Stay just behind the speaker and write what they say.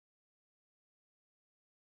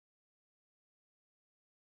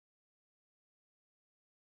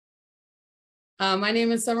My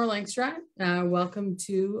name is Summer Langstraat. Welcome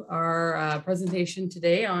to our presentation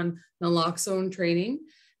today on Naloxone Training,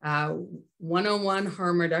 101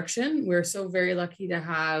 harm reduction. We're so very lucky to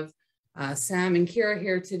have Sam and Kira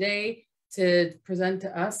here today to present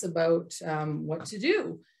to us about what to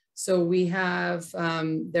do. So we have,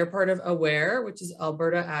 they're part of AWARE, which is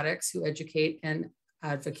Alberta Addicts Who Educate and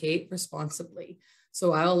Advocate Responsibly.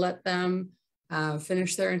 So I'll let them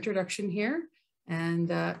finish their introduction here and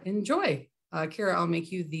enjoy. Kira, I'll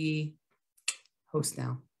make you the host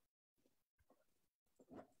now.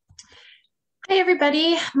 Hi,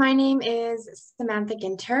 everybody. My name is Samantha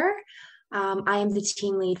Ginter. I am the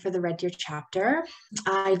team lead for the Red Deer chapter.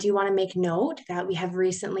 I do want to make note that we have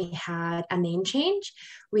recently had a name change.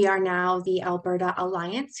 We are now the Alberta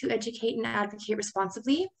Alliance Who Educate and Advocate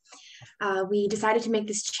Responsibly. We decided to make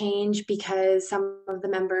this change because some of the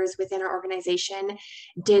members within our organization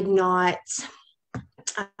did not,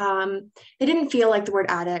 they didn't feel like the word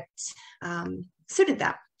addict suited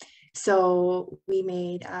them. So we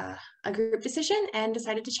made a group decision and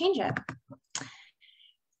decided to change it.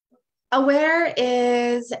 AWARE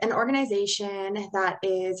is an organization that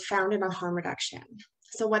is founded on harm reduction.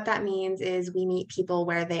 So what that means is we meet people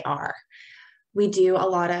where they are. We do a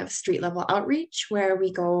lot of street level outreach where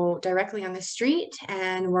we go directly on the street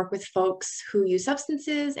and work with folks who use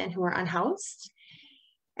substances and who are unhoused.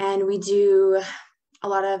 And we do a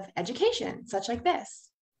lot of education, such like this.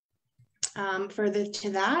 Further to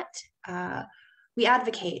that, we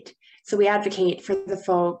advocate. So we advocate for the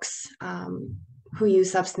folks who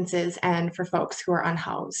use substances and for folks who are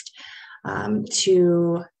unhoused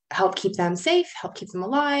to help keep them safe, help keep them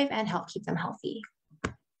alive, and help keep them healthy.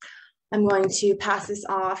 I'm going to pass this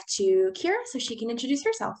off to Kira so she can introduce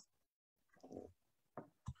herself.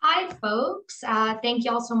 Hi, folks. Thank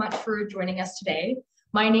you all so much for joining us today.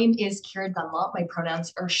 My name is Kira Dunlop. My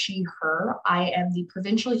pronouns are she, her. I am the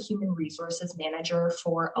Provincial Human Resources Manager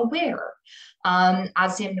for AWARE.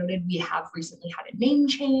 As Sam noted, we have recently had a name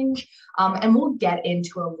change, and we'll get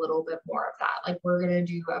into a little bit more of that. Like, we're going to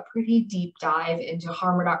do a pretty deep dive into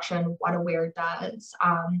harm reduction, what AWARE does,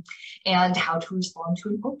 and how to respond to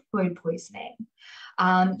an opioid poisoning.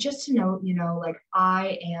 Just to note, like,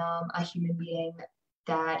 I am a human being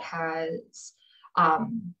that has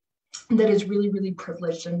that is really, really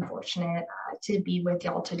privileged and fortunate to be with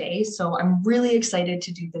y'all today. So I'm really excited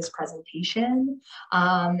to do this presentation.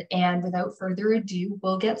 And without further ado,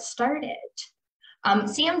 we'll get started.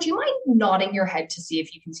 Sam, do you mind nodding your head to see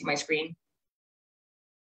if you can see my screen?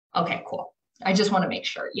 Okay, cool. I just want to make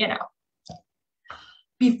sure,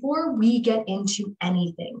 Before we get into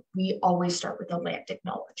anything, we always start with a land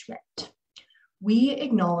acknowledgement. We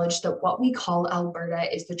acknowledge that what we call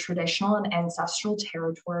Alberta is the traditional and ancestral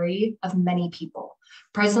territory of many people,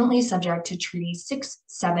 presently subject to Treaties 6,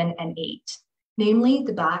 7, and 8, namely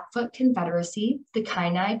the Blackfoot Confederacy, the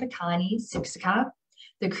Kainai Piikani Siksika,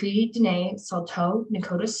 the Cree, Dene, Saulteaux,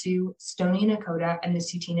 Nakota Sioux, Stoney Nakoda, and the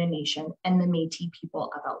Tsuut'ina Nation, and the Métis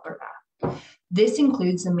people of Alberta. This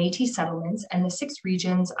includes the Métis settlements and the 6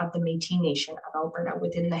 regions of the Métis Nation of Alberta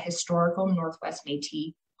within the historical Northwest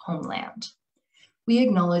Métis homeland. We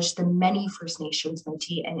acknowledge the many First Nations,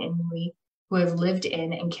 Métis, and Inuit who have lived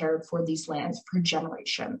in and cared for these lands for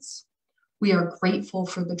generations. We are grateful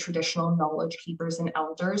for the traditional knowledge keepers and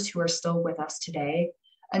elders who are still with us today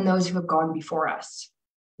and those who have gone before us.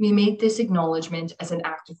 We make this acknowledgement as an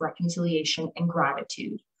act of reconciliation and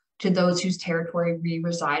gratitude to those whose territory we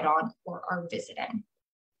reside on or are visiting.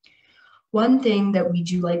 One thing that we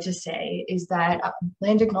do like to say is that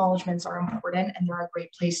land acknowledgements are important and they're a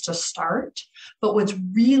great place to start. But what's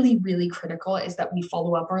really, really critical is that we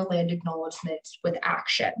follow up our land acknowledgements with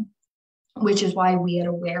action, which is why we at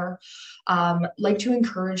AWARE like to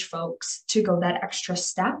encourage folks to go that extra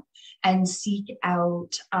step and seek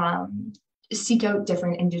out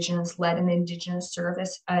different Indigenous-led and Indigenous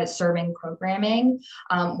serving programming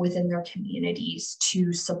within their communities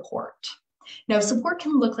to support. Now, support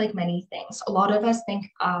can look like many things. A lot of us think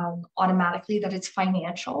automatically that it's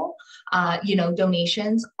financial.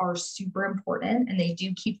 Donations are super important and they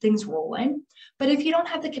do keep things rolling. But if you don't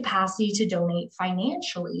have the capacity to donate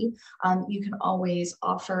financially, you can always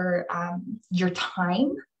offer your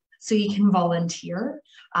time. So you can volunteer,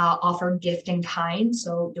 offer gift in kind,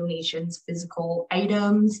 so donations, physical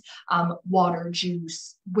items, water,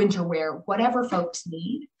 juice, winter wear, whatever folks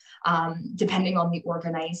need. Depending on the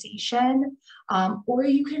organization, or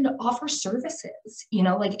you can offer services.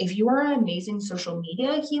 Like if you are an amazing social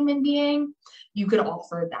media human being, you could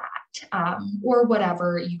offer that, or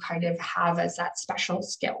whatever you kind of have as that special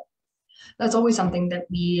skill. That's always something that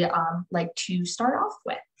we like to start off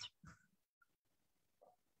with.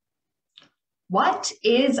 What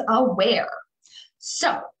is AWARE?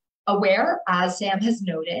 So AWARE, as Sam has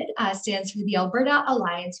noted, stands for the Alberta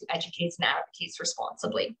Alliance Who Educates and Advocates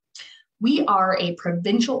Responsibly. We are a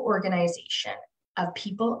provincial organization of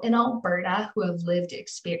people in Alberta who have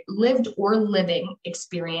lived or living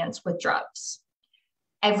experience with drugs.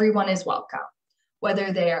 Everyone is welcome,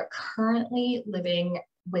 whether they are currently living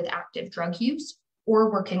with active drug use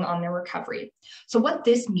or working on their recovery. So what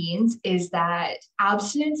this means is that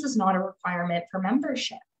abstinence is not a requirement for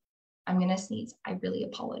membership. I'm gonna sneeze, I really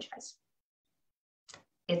apologize.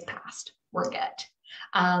 It's past, we're good.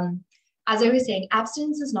 As I was saying,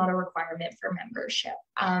 abstinence is not a requirement for membership.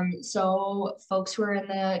 So folks who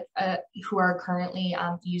are who are currently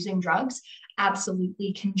using drugs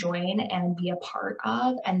absolutely can join and be a part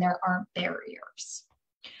of, and there aren't barriers.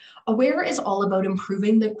 AWARE is all about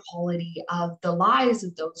improving the quality of the lives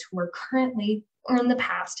of those who are currently or in the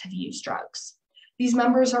past have used drugs. These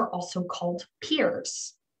members are also called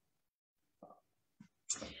peers.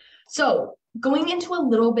 So going into a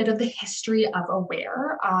little bit of the history of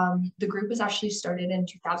AWARE, the group was actually started in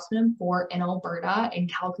 2004 in Alberta, in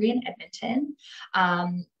Calgary and Edmonton.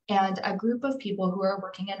 And a group of people who are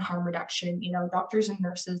working in harm reduction, doctors and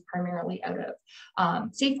nurses primarily out of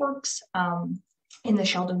SafeWorks in the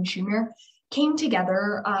Sheldon Schumer, came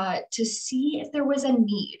together to see if there was a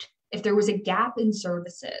need, if there was a gap in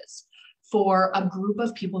services for a group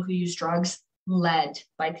of people who use drugs led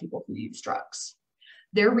by people who use drugs.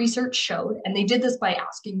 Their research showed, and they did this by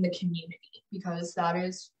asking the community, because that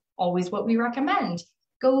is always what we recommend.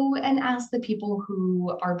 Go and ask the people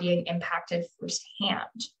who are being impacted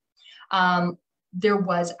firsthand. There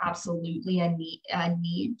was absolutely a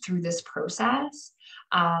need through this process.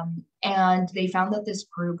 And they found that this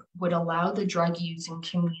group would allow the drug using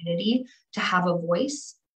community to have a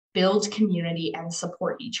voice, build community, and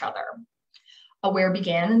support each other. AWARE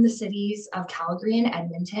began in the cities of Calgary and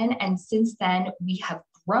Edmonton, and since then we have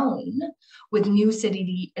grown with new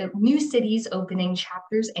cities opening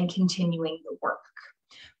chapters and continuing the work.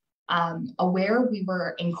 AWARE, we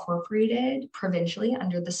were incorporated provincially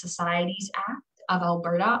under the Societies Act of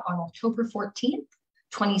Alberta on October 14th,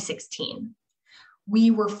 2016. We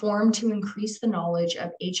were formed to increase the knowledge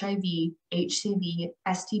of HIV, HCV,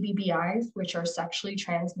 STBBIs, which are sexually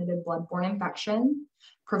transmitted bloodborne infection,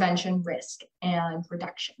 prevention, risk, and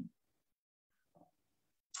reduction.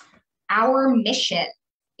 Our mission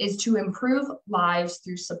is to improve lives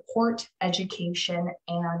through support, education,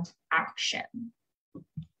 and action.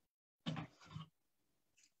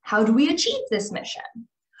 How do we achieve this mission?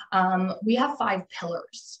 We have 5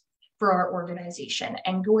 pillars for our organization,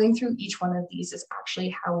 and going through each one of these is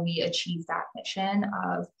actually how we achieve that mission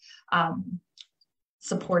of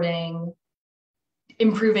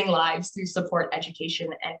improving lives through support,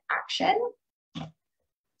 education, and action.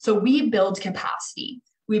 So we build capacity.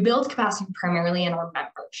 We build capacity primarily in our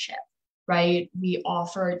membership, right? We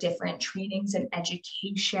offer different trainings and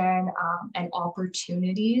education and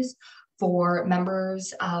opportunities for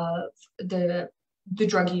members of the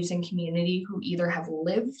drug using community who either have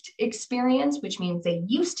lived experience, which means they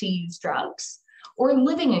used to use drugs, or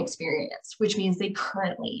living experience, which means they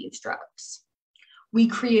currently use drugs. We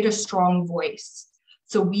create a strong voice.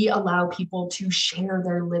 So we allow people to share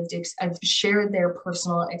their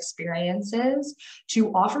personal experiences,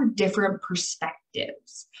 to offer different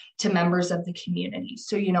perspectives to members of the community.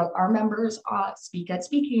 So, our members speak at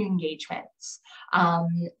speaking engagements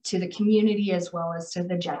to the community as well as to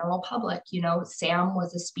the general public. Sam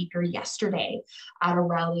was a speaker yesterday at a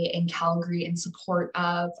rally in Calgary in support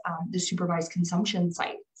of the supervised consumption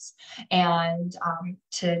sites, and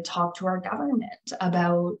to talk to our government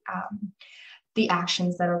about the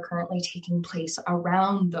actions that are currently taking place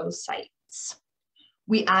around those sites.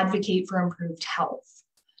 We advocate for improved health.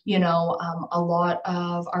 A lot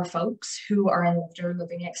of our folks who are in lived or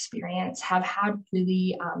living experience have had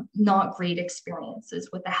really not great experiences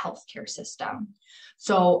with the healthcare system.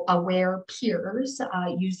 So AWARE peers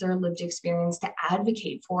use their lived experience to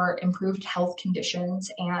advocate for improved health conditions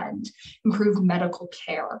and improved medical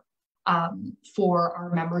care for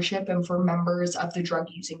our membership and for members of the drug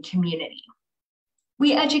using community.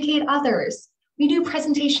 We educate others. We do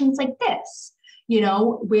presentations like this,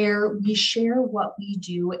 where we share what we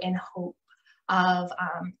do in hope of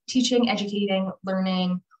teaching, educating,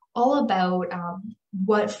 learning, all about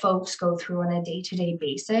what folks go through on a day-to-day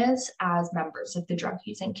basis as members of the drug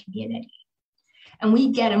using community. And we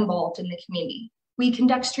get involved in the community. We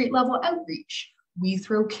conduct street level outreach. We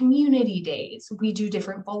throw community days. We do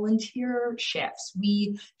different volunteer shifts.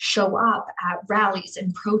 We show up at rallies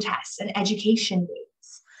and protests and education days.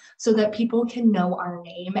 so that people can know our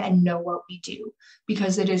name and know what we do,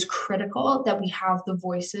 because it is critical that we have the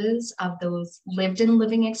voices of those lived and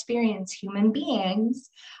living experience human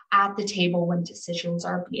beings at the table when decisions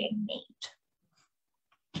are being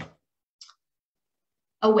made.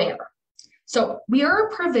 Aware. So we are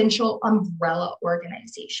a provincial umbrella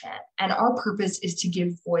organization, and our purpose is to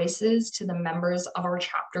give voices to the members of our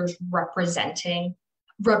chapters represented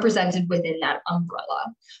within that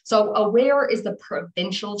umbrella. So AWARE is the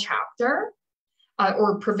provincial chapter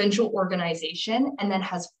or provincial organization, and then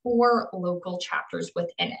has 4 local chapters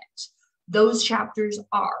within it. Those chapters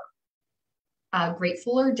are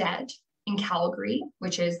Grateful or Dead in Calgary,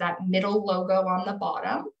 which is that middle logo on the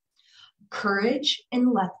bottom, Courage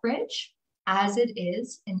in Lethbridge, As It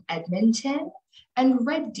Is in Edmonton, and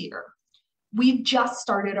Red Deer. We've just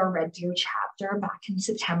started our Red Deer chapter back in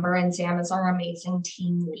September, and Sam is our amazing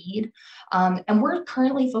team lead. And we're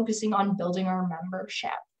currently focusing on building our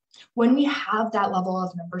membership. When we have that level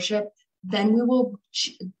of membership, then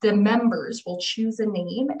the members will choose a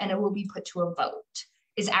name and it will be put to a vote.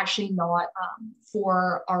 It's actually not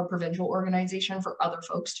for our provincial organization, for other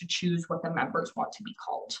folks to choose what the members want to be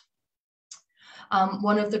called.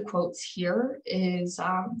 One of the quotes here is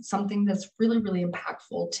something that's really, really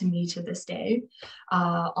impactful to me to this day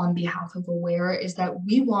on behalf of AWARE, is that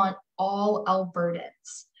we want all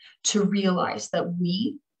Albertans to realize that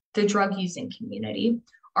we, the drug using community,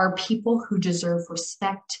 are people who deserve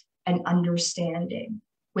respect and understanding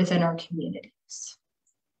within our communities.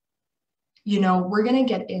 You know, we're going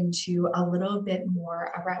to get into a little bit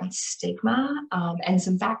more around stigma and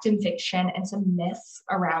some fact and fiction and some myths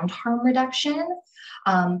around harm reduction.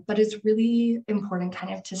 But it's really important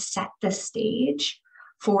kind of to set the stage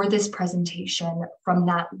for this presentation from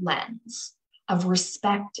that lens of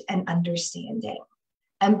respect and understanding,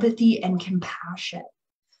 empathy and compassion.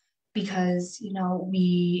 Because, you know,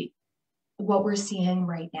 what we're seeing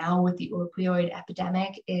right now with the opioid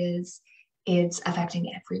epidemic is it's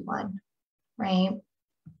affecting everyone. Right?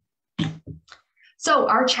 So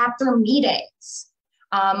our chapter meetings,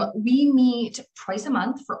 we meet twice a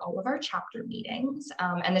month for all of our chapter meetings,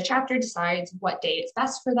 and the chapter decides what day is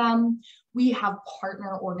best for them. We have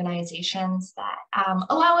partner organizations that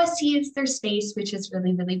allow us to use their space, which is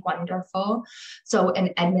really, really wonderful. So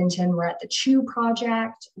in Edmonton, we're at the Chew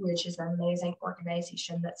Project, which is an amazing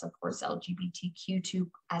organization that supports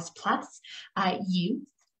LGBTQ2S+ youth.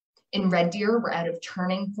 In Red Deer, we're out of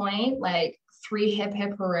Turning Point, like 3 hip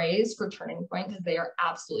hip hoorays for Turning Point, because they are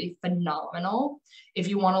absolutely phenomenal. If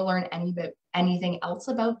you want to learn anything else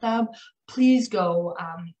about them, please go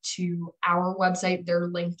to our website. They're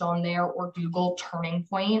linked on there, or Google Turning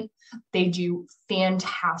Point. They do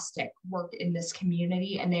fantastic work in this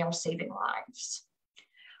community, and they are saving lives.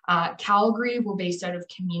 Calgary, we're based out of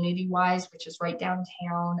Community Wise, which is right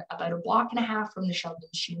downtown, about a block and a half from the Sheldon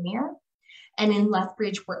Schumier. And in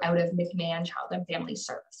Lethbridge, we're out of McMahon Child and Family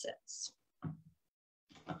Services.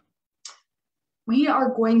 We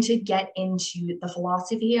are going to get into the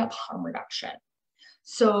philosophy of harm reduction.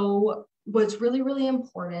 So what's really, really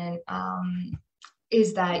important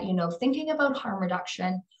is that, you know, thinking about harm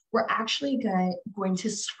reduction, we're actually going to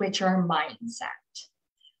switch our mindset.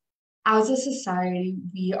 As a society,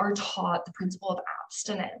 we are taught the principle of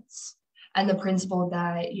abstinence and the principle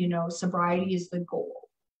that, you know, sobriety is the goal.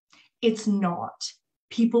 It's not.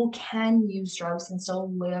 People can use drugs and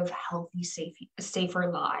still live healthy,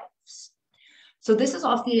 safer lives. So this is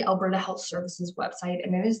off the Alberta Health Services website,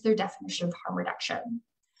 and it is their definition of harm reduction.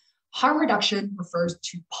 Harm reduction refers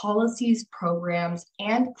to policies, programs,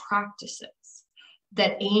 and practices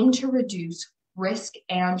that aim to reduce risk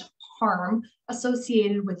and harm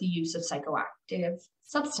associated with the use of psychoactive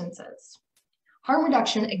substances. Harm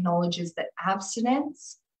reduction acknowledges that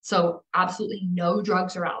abstinence, so absolutely no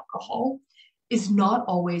drugs or alcohol, is not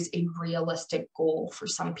always a realistic goal for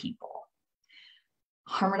some people.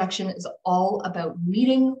 Harm reduction is all about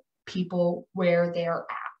meeting people where they're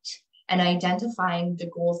at and identifying the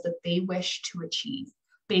goals that they wish to achieve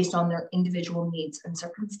based on their individual needs and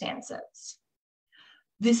circumstances.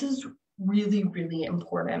 This is really, really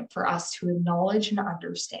important for us to acknowledge and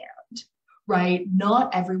understand, right?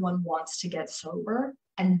 Not everyone wants to get sober,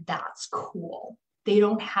 and that's cool. They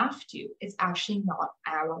don't have to. It's actually not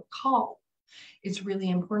our call. It's really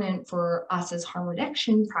important for us as harm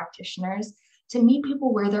reduction practitioners to meet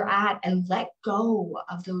people where they're at and let go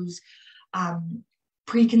of those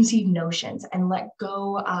preconceived notions and let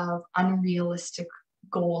go of unrealistic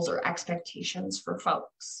goals or expectations for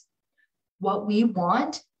folks. What we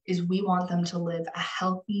want is we want them to live a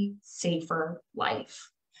healthy, safer life.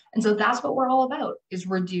 And so that's what we're all about, is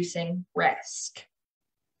reducing risk.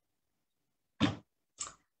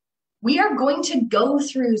 we are going to go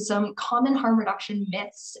through some common harm reduction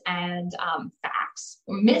myths and facts,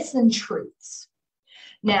 or myths and truths.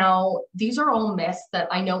 Now, these are all myths that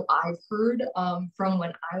I know I've heard from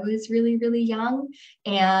when I was really, really young.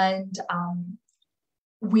 And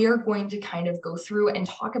we are going to kind of go through and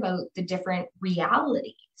talk about the different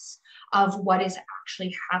realities of what is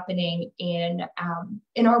actually happening in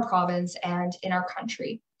our province and in our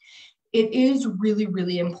country. It is really,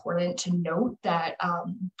 really important to note that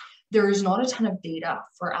there is not a ton of data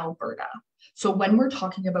for Alberta. So when we're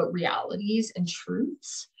talking about realities and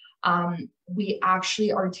truths, we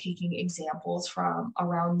actually are taking examples from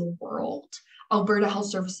around the world. Alberta Health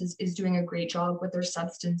Services is doing a great job with their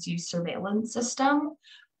substance use surveillance system,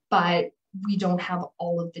 but we don't have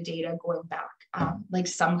all of the data going back like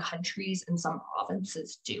some countries and some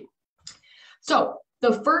provinces do. So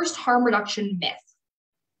the first harm reduction myth: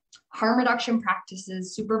 harm reduction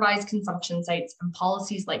practices, supervised consumption sites, and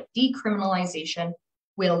policies like decriminalization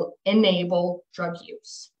will enable drug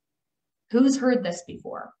use. Who's heard this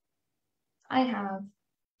before? I have.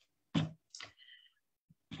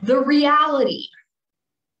 The reality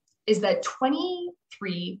is that 23%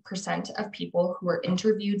 of people who were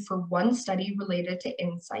interviewed for one study related to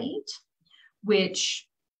Insight, which,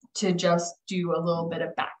 to just do a little bit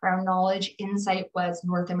of background knowledge, Insight was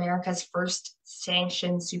North America's first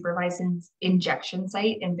sanctioned supervised injection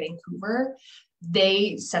site in Vancouver.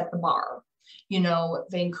 They set the bar. You know,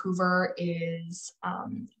 Vancouver is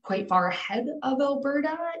quite far ahead of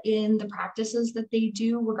Alberta in the practices that they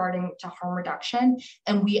do regarding to harm reduction.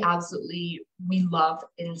 And we love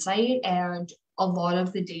Insight. And a lot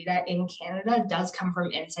of the data in Canada does come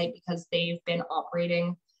from Insight because they've been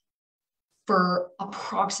operating for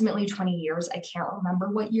approximately 20 years. I can't remember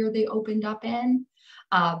what year they opened up in.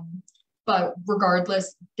 But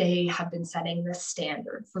regardless, they have been setting the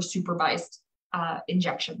standard for supervised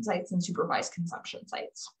injection sites and supervised consumption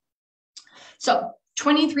sites. So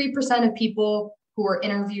 23% of people who were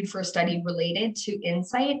interviewed for a study related to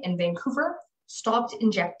Insight in Vancouver stopped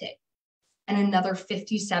injecting, and another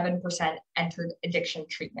 57% entered addiction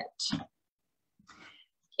treatment.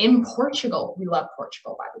 In Portugal, we love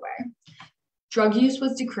Portugal, by the way, drug use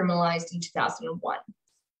was decriminalized in 2001,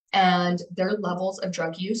 and their levels of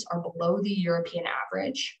drug use are below the European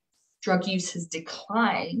average. Drug use has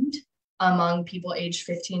declined among people aged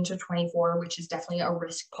 15 to 24, which is definitely a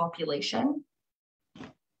risk population.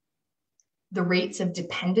 The rates of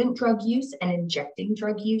dependent drug use and injecting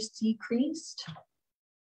drug use decreased.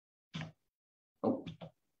 Oh,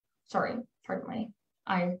 sorry, pardon me.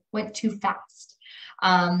 I went too fast.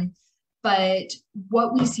 But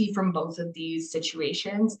what we see from both of these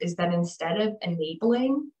situations is that instead of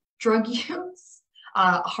enabling drug use,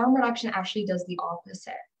 harm reduction actually does the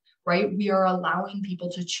opposite. Right? We are allowing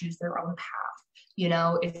people to choose their own path. You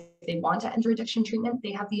know, if they want to enter addiction treatment,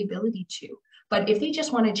 they have the ability to. But if they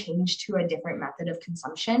just want to change to a different method of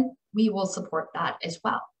consumption, we will support that as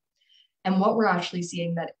well. And what we're actually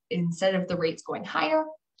seeing that instead of the rates going higher,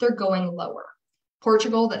 they're going lower.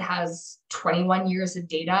 Portugal, that has 21 years of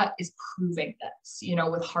data, is proving this, you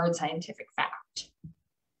know, with hard scientific fact.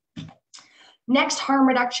 Next harm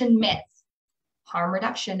reduction myth: harm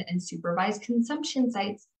reduction and supervised consumption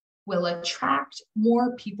sites will attract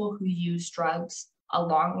more people who use drugs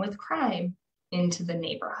along with crime into the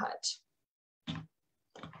neighborhood.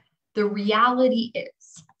 The reality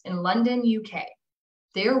is, in London, UK,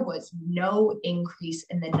 there was no increase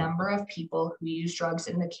in the number of people who use drugs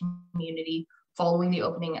in the community following the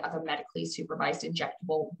opening of a medically supervised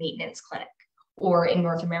injectable maintenance clinic, or in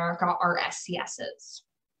North America, our SCSs.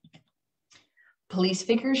 Police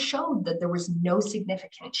figures showed that there was no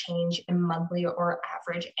significant change in monthly or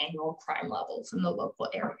average annual crime levels in the local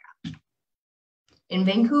area. In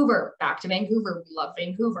Vancouver, back to Vancouver, we love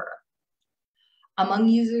Vancouver. Among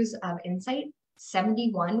users of Insight,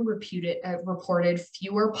 71 reported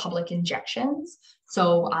fewer public injections,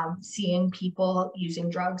 so seeing people using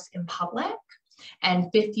drugs in public,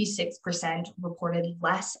 and 56% reported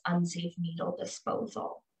less unsafe needle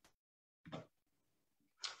disposal.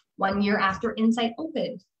 1 year after Insight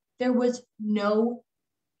opened, there was no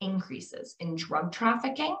increases in drug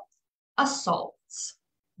trafficking, assaults,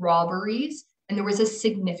 robberies, and there was a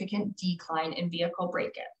significant decline in vehicle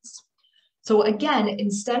break-ins. So again,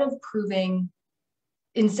 instead of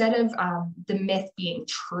the myth being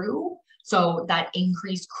true, so that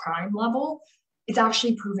increased crime level, it's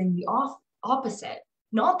actually proving the opposite.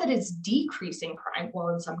 Not that it's decreasing crime, well,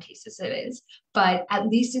 in some cases it is, but at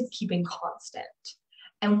least it's keeping constant.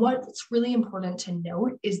 And what's really important to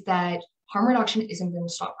note is that harm reduction isn't going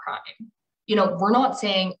to stop crime. You know, we're not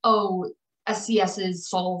saying, oh, SCSs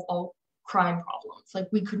solve all crime problems. Like,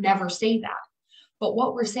 we could never say that. But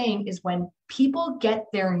what we're saying is when people get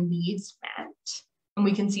their needs met, and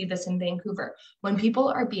we can see this in Vancouver, when people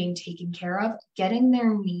are being taken care of, getting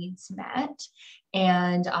their needs met,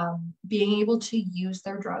 and being able to use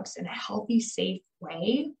their drugs in a healthy, safe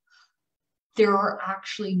way, there are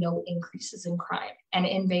actually no increases in crime. And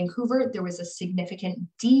in Vancouver, there was a significant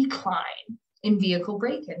decline in vehicle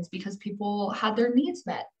break-ins because people had their needs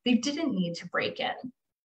met. They didn't need to break in.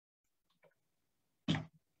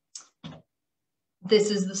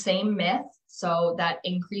 This is the same myth, so that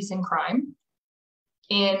increase in crime.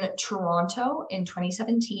 In Toronto in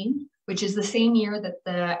 2017, which is the same year that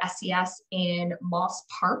the SES in Moss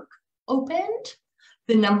Park opened,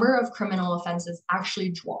 the number of criminal offenses actually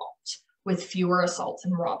dropped with fewer assaults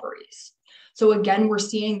and robberies. So again, we're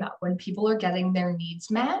seeing that when people are getting their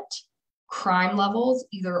needs met, crime levels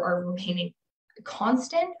either are remaining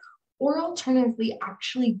constant or alternatively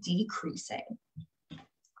actually decreasing.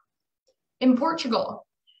 In Portugal,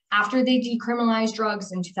 after they decriminalized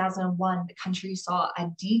drugs in 2001, the country saw a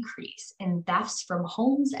decrease in thefts from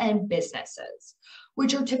homes and businesses,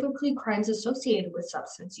 which are typically crimes associated with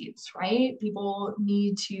substance use, right? People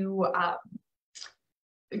need to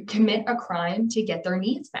commit a crime to get their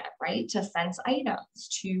needs met, right? To fence items,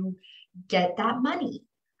 to get that money.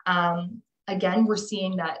 Again, we're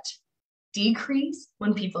seeing that decrease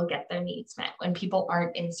when people get their needs met, when people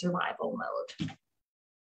aren't in survival mode.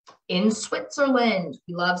 In Switzerland,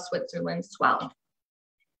 we love Switzerland as well.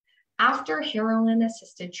 After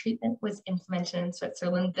heroin-assisted treatment was implemented in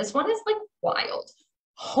Switzerland, this one is like wild.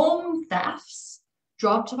 Home thefts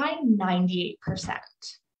dropped by 98%.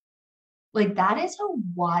 Like, that is a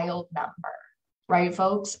wild number, right,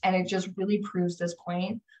 folks? And it just really proves this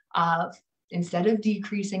point of instead of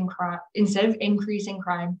increasing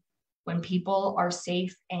crime, when people are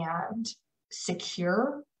safe and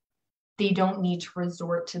secure, they don't need to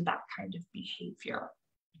resort to that kind of behavior.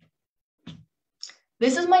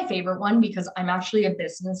 This is my favorite one because I'm actually a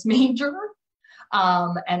business major,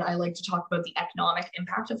 and I like to talk about the economic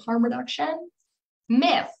impact of harm reduction.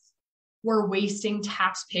 Myth: we're wasting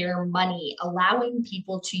taxpayer money allowing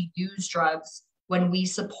people to use drugs when we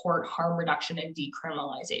support harm reduction and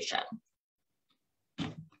decriminalization.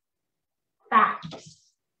 Facts.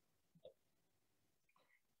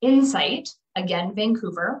 Insight, again,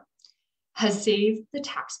 Vancouver, has saved the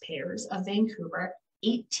taxpayers of Vancouver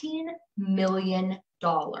 $18 million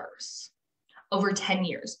over 10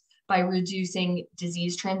 years by reducing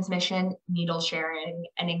disease transmission, needle sharing,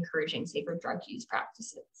 and encouraging safer drug use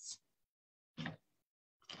practices.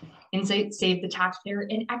 Insight saved the taxpayer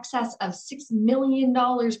in excess of $6 million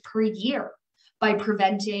per year by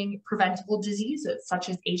preventing preventable diseases such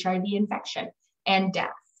as HIV infection and death.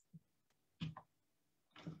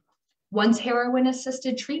 Once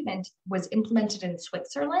heroin-assisted treatment was implemented in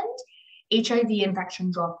Switzerland, HIV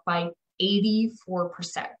infection dropped by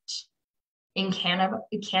 84%. In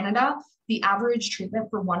Canada, the average treatment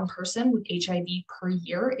for one person with HIV per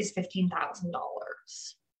year is $15,000.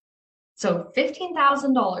 So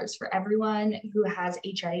 $15,000 for everyone who has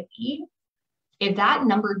HIV. If that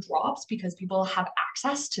number drops because people have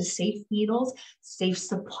access to safe needles, safe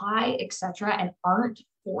supply, etc., and aren't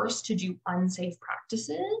forced to do unsafe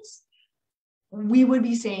practices, we would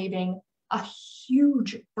be saving a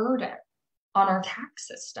huge burden on our tax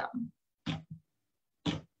system.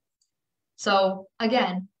 So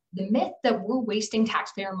again, the myth that we're wasting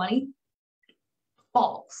taxpayer money,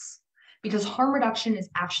 false. Because harm reduction is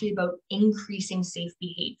actually about increasing safe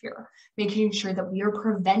behavior, making sure that we are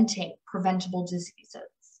preventing preventable diseases,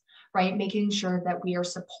 right? Making sure that we are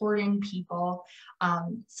supporting people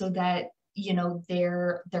so that, you know,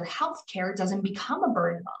 their health care doesn't become a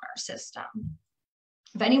burden on our system.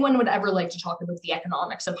 If anyone would ever like to talk about the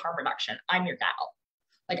economics of harm reduction, I'm your gal.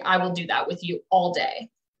 Like, I will do that with you all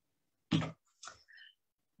day.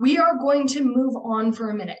 We are going to move on for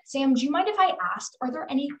a minute. Sam, do you mind if I ask, are there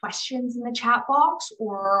any questions in the chat box,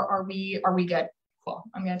 or are we good? Cool.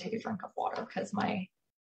 I'm gonna take a drink of water because I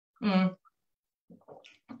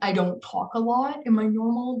don't talk a lot in my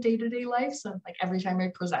normal day-to-day life. So like every time I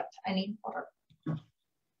present, I need water.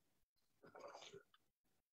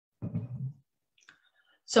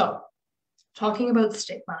 So talking about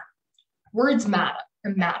stigma, words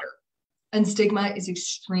matter, and stigma is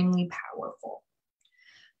extremely powerful.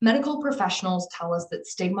 Medical professionals tell us that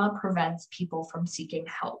stigma prevents people from seeking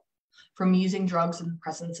help, from using drugs in the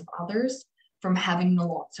presence of others, from having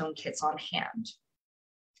naloxone kits on hand.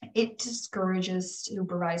 It discourages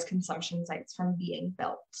supervised consumption sites from being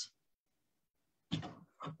built.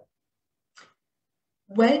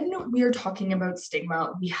 When we are talking about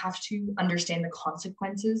stigma, we have to understand the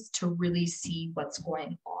consequences to really see what's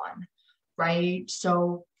going on, right?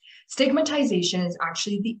 So stigmatization is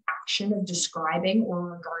actually the action of describing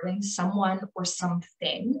or regarding someone or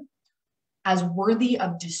something as worthy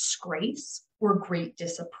of disgrace or great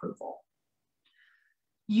disapproval.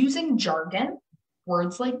 Using jargon,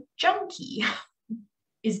 words like junkie,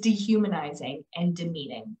 is dehumanizing and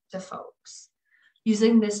demeaning to folks.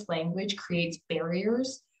 Using this language creates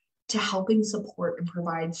barriers to helping support and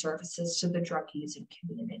provide services to the drug using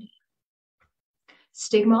community.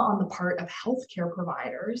 Stigma on the part of healthcare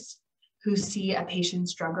providers who see a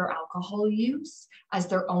patient's drug or alcohol use as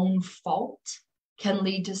their own fault can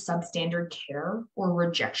lead to substandard care or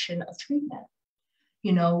rejection of treatment.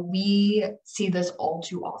 You know, we see this all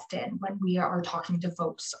too often when we are talking to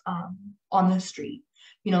folks on the street.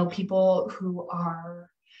 You know, people who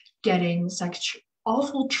are getting such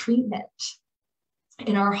awful treatment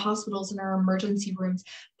in our hospitals, in our emergency rooms,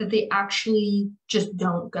 that they actually just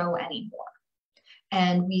don't go anymore.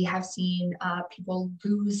 And we have seen people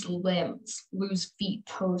lose limbs, lose feet,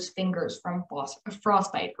 toes, fingers from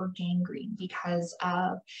frostbite or gangrene because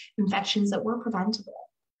of infections that were preventable.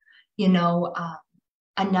 You know,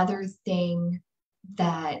 another thing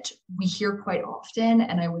that we hear quite often,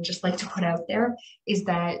 and I would just like to put out there, is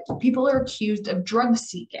that people are accused of drug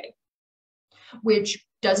seeking, which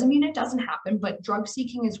doesn't mean it doesn't happen, but drug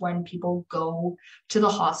seeking is when people go to the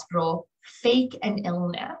hospital, fake an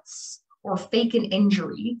illness or fake an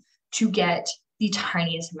injury to get the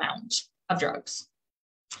tiniest amount of drugs.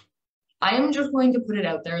 I am just going to put it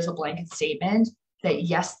out there as a blanket statement that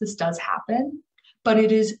yes, this does happen, but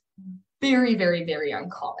it is very, very, very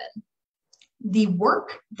uncommon. The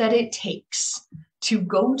work that it takes to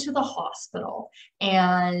go to the hospital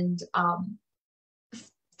and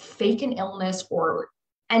fake an illness or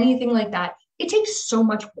anything like that, it takes so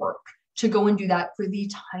much work to go and do that for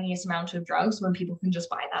the tiniest amount of drugs when people can just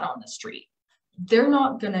buy that on the street. They're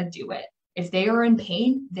not going to do it. If they are in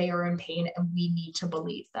pain, they are in pain, and we need to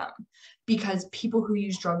believe them, because people who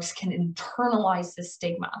use drugs can internalize the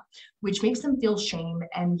stigma, which makes them feel shame,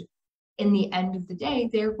 and in the end of the day,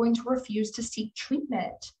 they're going to refuse to seek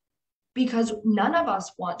treatment, because none of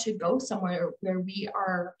us want to go somewhere where we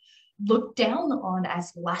are looked down on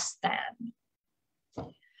as less than.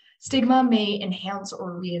 Stigma may enhance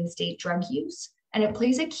or reinstate drug use, and it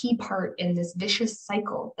plays a key part in this vicious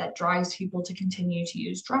cycle that drives people to continue to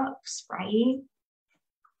use drugs, right?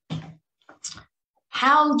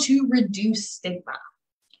 How to reduce stigma?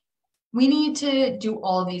 We need to do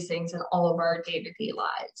all of these things in all of our day-to-day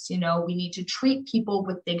lives. You know, we need to treat people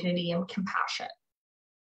with dignity and compassion.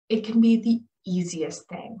 It can be the easiest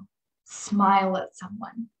thing. Smile at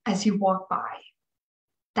someone as you walk by.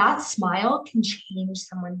 That smile can change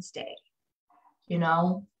someone's day. You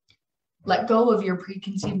know, let go of your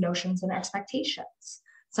preconceived notions and expectations.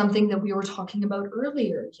 Something that we were talking about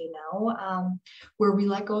earlier, you know, where we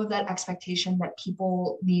let go of that expectation that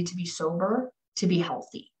people need to be sober to be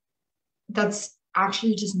healthy. That's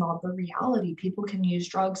actually just not the reality. People can use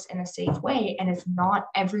drugs in a safe way, and it's not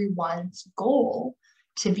everyone's goal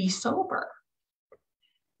to be sober.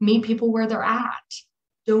 Meet people where they're at.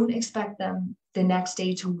 Don't expect them the next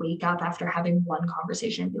day to wake up after having one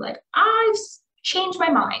conversation and be like, I've changed my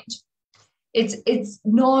mind. It's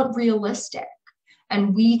not realistic.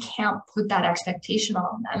 And we can't put that expectation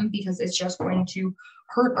on them, because it's just going to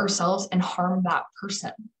hurt ourselves and harm that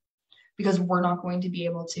person, because we're not going to be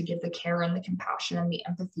able to give the care and the compassion and the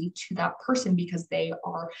empathy to that person because they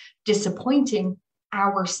are disappointing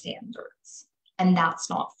our standards. And that's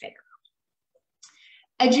not fair.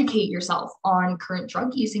 Educate yourself on current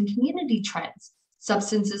drug use and community trends,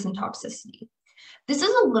 substances, and toxicity. This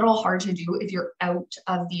is a little hard to do if you're out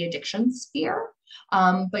of the addiction sphere,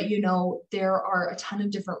 but you know, there are a ton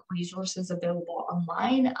of different resources available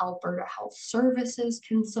online. Alberta Health Services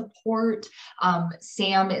can support.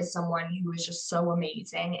 Sam is someone who is just so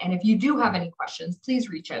amazing. And if you do have any questions, please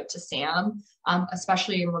reach out to Sam,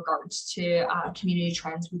 especially in regards to community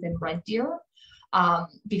trends within Red Deer,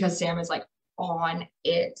 because Sam is like on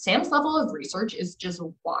it. Sam's level of research is just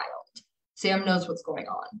wild. Sam knows what's going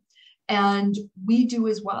on. And we do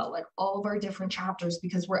as well, like all of our different chapters,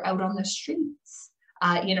 because we're out on the streets,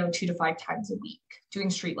 you know, 2 to 5 times a week doing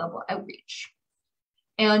street level outreach.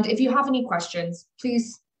 And if you have any questions,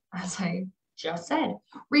 please, as I just said,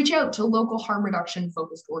 reach out to local harm reduction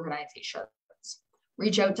focused organizations.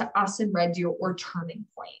 Reach out to us in Red Deer or Turning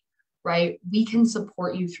Point, right? We can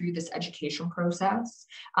support you through this education process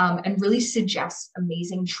and really suggest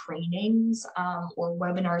amazing trainings or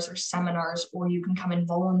webinars or seminars, or you can come and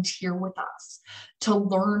volunteer with us to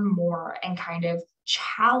learn more and kind of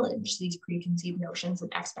challenge these preconceived notions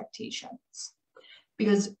and expectations,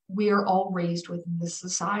 because we are all raised within this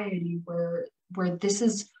society where this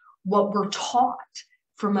is what we're taught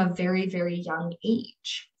from a very, very young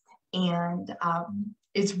age. And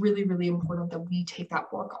it's really, really important that we take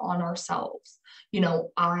that work on ourselves. You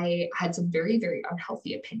know, I had some very, very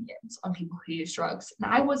unhealthy opinions on people who use drugs,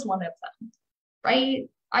 and I was one of them, right?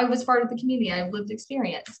 I was part of the community. I have lived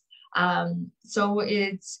experience. So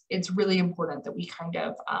it's really important that we kind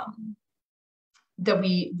of, that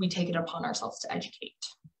we take it upon ourselves to educate.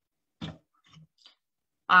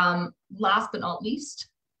 Last but not least,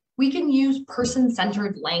 we can use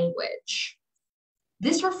person-centered language.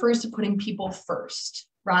 This refers to putting people first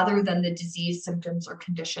rather than the disease, symptoms, or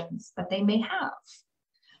conditions that they may have.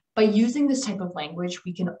 By using this type of language,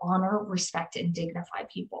 we can honor, respect, and dignify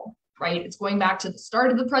people, right? It's going back to the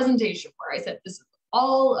start of the presentation where I said this is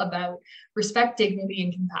all about respect, dignity,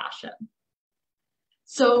 and compassion.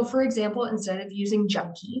 So for example, instead of using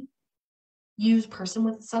junkie, use person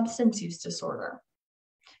with a substance use disorder.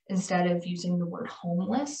 Instead of using the word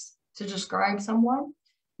homeless to describe someone,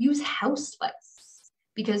 use houseless,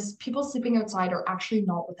 because people sleeping outside are actually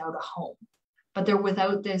not without a home, but they're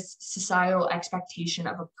without this societal expectation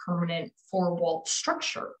of a permanent four-walled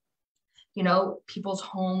structure. You know, people's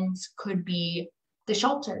homes could be the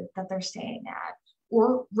shelter that they're staying at,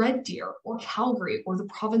 or Red Deer, or Calgary, or the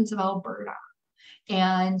province of Alberta.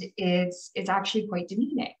 And it's actually quite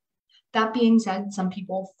demeaning. That being said, some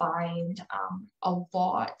people find a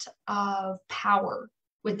lot of power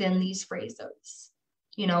within these phrases.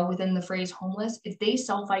 You know, within the phrase homeless, if they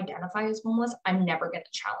self-identify as homeless, I'm never going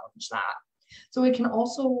to challenge that. So it can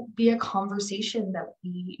also be a conversation that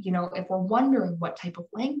we, you know, if we're wondering what type of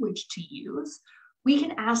language to use, we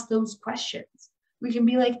can ask those questions. We can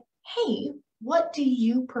be like, hey, what do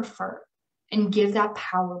you prefer? And give that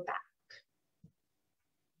power back.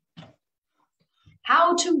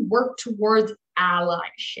 How to work towards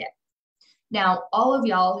allyship. Now, all of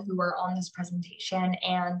y'all who are on this presentation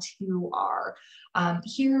and who are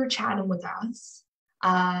here chatting with us,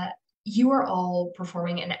 you are all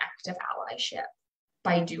performing an act of allyship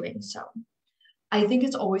by doing so. I think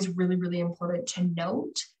it's always really, really important to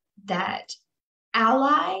note that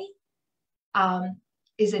ally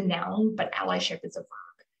is a noun, but allyship is a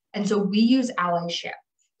verb. And so we use allyship.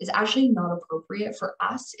 Is actually not appropriate for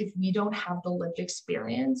us if we don't have the lived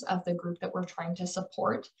experience of the group that we're trying to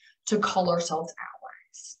support to call ourselves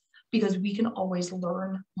allies, because we can always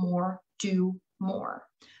learn more, do more.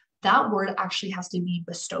 That word actually has to be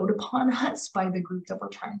bestowed upon us by the group that we're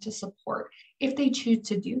trying to support if they choose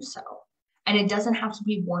to do so. And it doesn't have to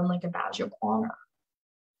be worn like a badge of honor.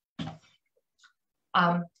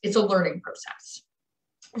 It's a learning process.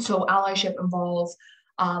 So allyship involves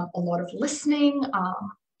a lot of listening,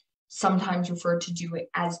 sometimes referred to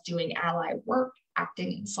doing ally work,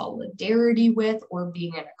 acting in solidarity with, or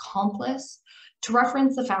being an accomplice, to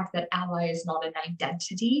reference the fact that ally is not an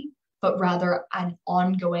identity, but rather an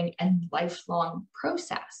ongoing and lifelong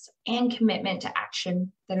process and commitment to action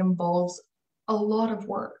that involves a lot of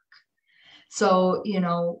work. So, you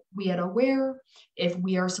know, we are aware if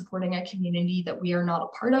we are supporting a community that we are not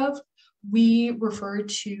a part of, we refer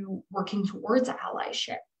to working towards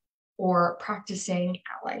allyship or practicing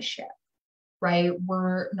allyship, right?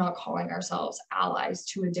 We're not calling ourselves allies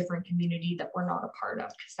to a different community that we're not a part of,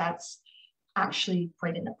 because that's actually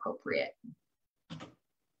quite inappropriate.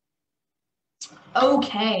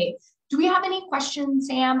 Okay, do we have any questions,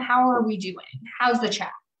 Sam? How are we doing? How's the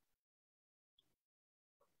chat?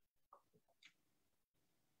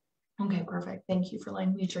 Okay, perfect. Thank you for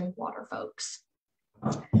letting me drink water, folks.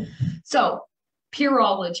 So,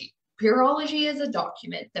 peerology. Peerology is a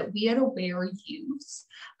document that we at Aware use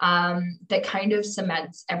that kind of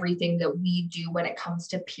cements everything that we do when it comes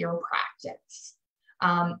to peer practice.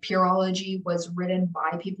 Peerology was written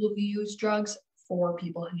by people who use drugs, for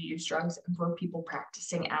people who use drugs, and for people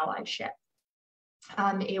practicing allyship.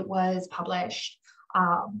 It was published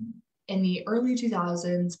in the early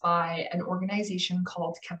 2000s by an organization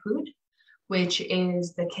called CAPUD, which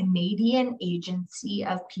is the Canadian Agency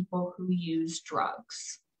of People Who Use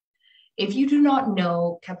Drugs. If you do not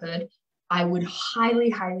know CAPUD, I would highly,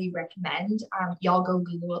 highly recommend y'all go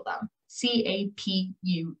Google them,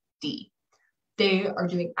 CAPUD. They are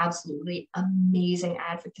doing absolutely amazing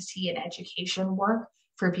advocacy and education work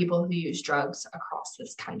for people who use drugs across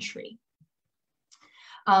this country.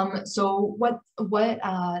 So what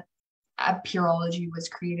Peerology was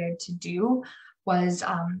created to do was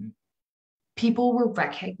people were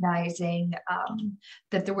recognizing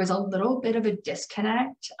that there was a little bit of a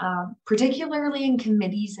disconnect, particularly in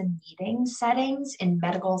committees and meeting settings, in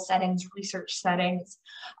medical settings, research settings,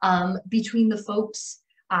 between the folks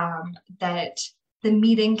that the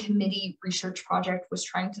meeting committee research project was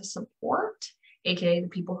trying to support, aka the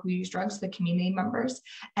people who use drugs, the community members,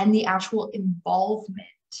 and the actual involvement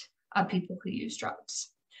of people who use drugs.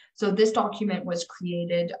 So this document was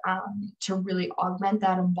created to really augment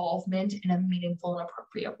that involvement in a meaningful and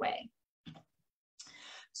appropriate way.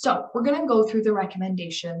 So we're going to go through the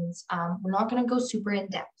recommendations. We're not going to go super in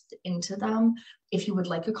depth into them. If you would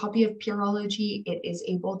like a copy of Peerology, it is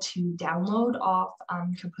able to download off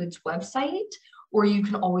Kaput's website, or you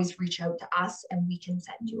can always reach out to us and we can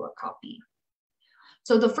send you a copy.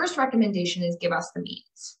 So the first recommendation is give us the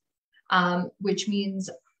means, which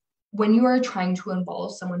means when you are trying to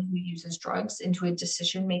involve someone who uses drugs into a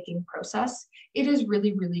decision-making process, it is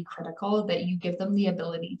really, really critical that you give them the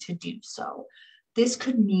ability to do so. This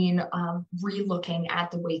could mean re-looking at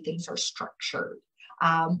the way things are structured,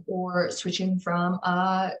 or switching from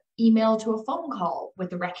an email to a phone call with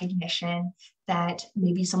the recognition that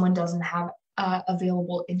maybe someone doesn't have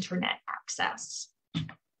available internet access.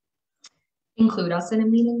 Include us in a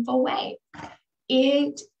meaningful way.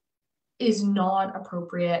 It is not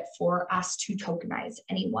appropriate for us to tokenize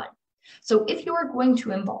anyone. So if you are going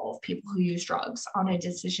to involve people who use drugs on a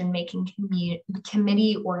decision-making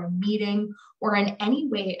committee or a meeting, or in any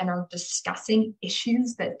way and are discussing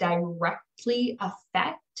issues that directly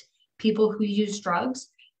affect people who use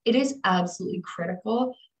drugs, it is absolutely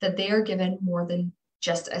critical that they are given more than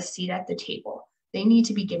just a seat at the table. They need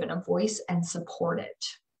to be given a voice and supported.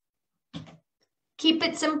 Keep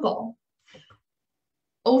it simple.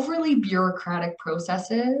 Overly bureaucratic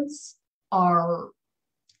processes are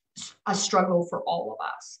a struggle for all of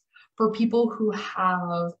us. For people who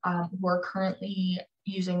are currently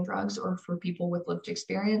using drugs, or for people with lived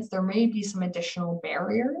experience, there may be some additional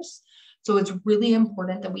barriers. So it's really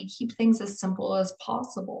important that we keep things as simple as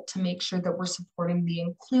possible to make sure that we're supporting the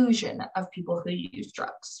inclusion of people who use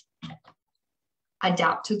drugs.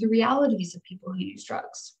 Adapt to the realities of people who use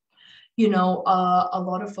drugs. You know, a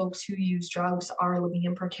lot of folks who use drugs are living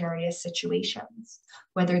in precarious situations,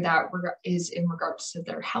 whether that is in regards to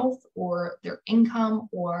their health or their income,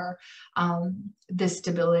 or the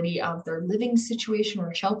stability of their living situation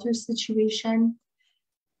or shelter situation.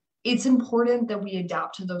 It's important that we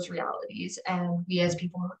adapt to those realities, and we as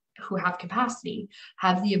people who have capacity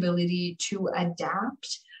have the ability to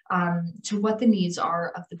adapt to what the needs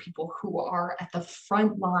are of the people who are at the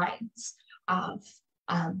front lines of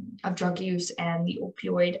drug use and the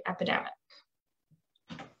opioid epidemic.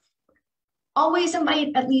 Always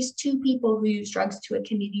invite at least 2 people who use drugs to a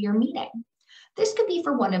committee or meeting. This could be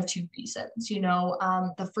for one of 2 reasons. You know,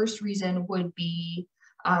 the first reason would be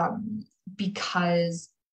because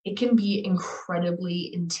it can be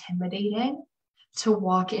incredibly intimidating to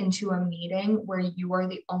walk into a meeting where you are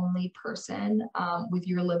the only person with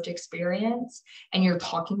your lived experience, and you're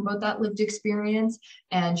talking about that lived experience,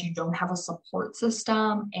 and you don't have a support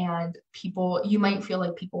system, and you might feel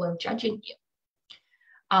like people are judging you.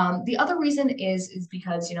 The other reason is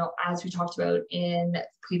because, you know, as we talked about in the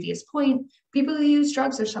previous point, people who use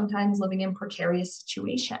drugs are sometimes living in precarious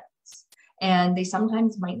situations, and they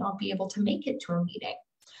sometimes might not be able to make it to a meeting.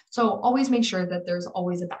 So always make sure that there's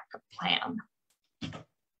always a backup plan.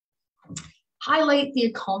 Highlight the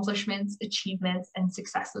accomplishments, achievements, and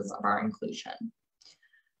successes of our inclusion.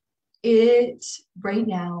 Right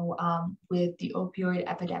now, with the opioid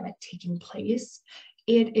epidemic taking place,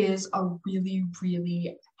 it is a really,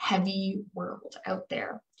 really heavy world out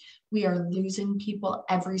there. We are losing people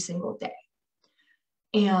every single day.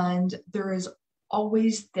 And there is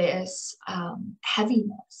always this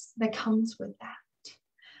heaviness that comes with that.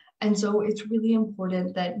 And so it's really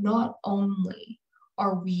important that not only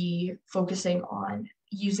are we focusing on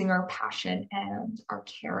using our passion and our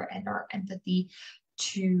care and our empathy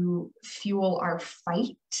to fuel our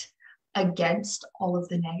fight against all of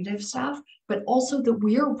the negative stuff, but also that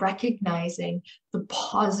we are recognizing the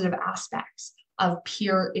positive aspects of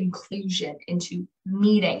peer inclusion into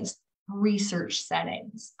meetings, research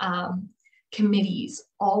settings, committees,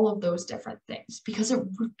 all of those different things, because it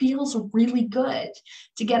feels really good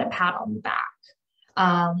to get a pat on the back,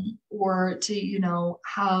 or to, you know,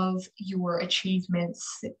 have your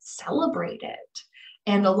achievements celebrated.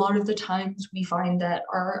 And a lot of the times we find that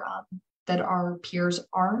our peers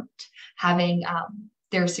aren't having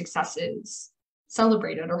their successes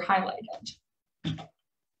celebrated or highlighted.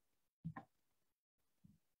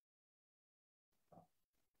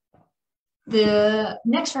 The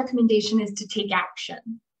next recommendation is to take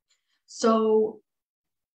action. So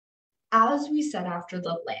as we said after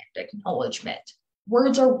the land acknowledgement,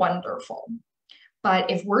 words are wonderful,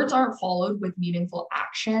 but if words aren't followed with meaningful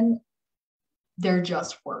action, they're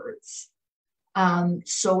just words.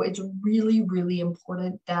 So it's really, really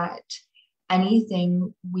important that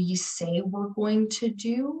anything we say we're going to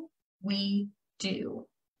do, we do,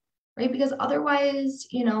 right? Because otherwise,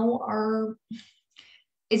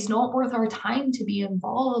 it's not worth our time to be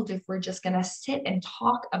involved if we're just going to sit and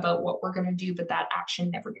talk about what we're going to do, but that action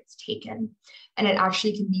never gets taken. And it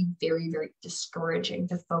actually can be very, very discouraging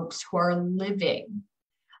to folks who are living,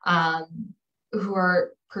 who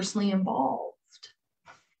are personally involved.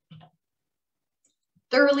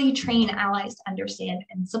 Thoroughly train allies to understand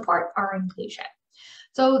and support our inclusion.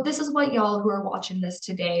 So this is what y'all who are watching this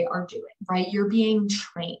today are doing, right? You're being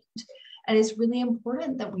trained. And it's really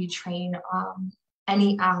important that we train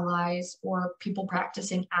any allies or people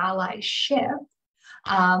practicing allyship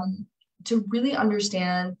to really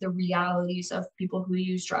understand the realities of people who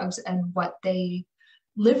use drugs and what they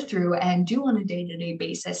live through and do on a day-to-day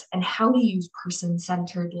basis, and how to use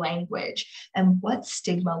person-centered language and what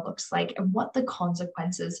stigma looks like and what the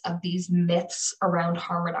consequences of these myths around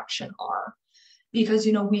harm reduction are. Because,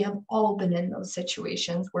 we have all been in those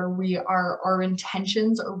situations where our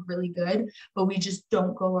intentions are really good, but we just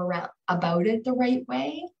don't go around about it the right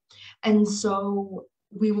way. And so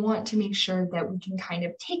we want to make sure that we can kind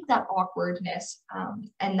of take that awkwardness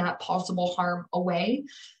and that possible harm away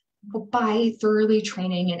by thoroughly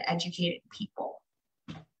training and educating people.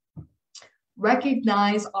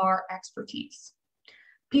 Recognize our expertise.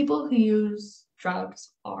 People who use drugs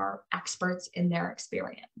are experts in their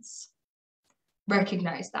experience.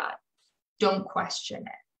 Recognize that. Don't question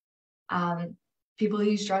it. People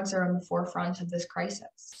who use drugs are on the forefront of this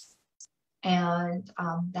crisis. And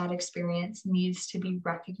that experience needs to be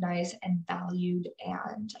recognized and valued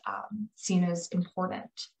and seen as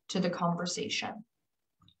important to the conversation.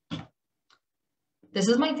 This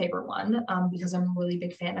is my favorite one because I'm a really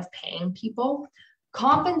big fan of paying people.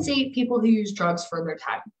 Compensate people who use drugs for their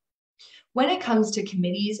time. When it comes to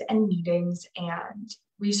committees and meetings and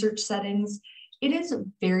research settings, it is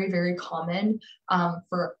very, very common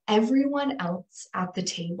for everyone else at the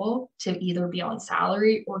table to either be on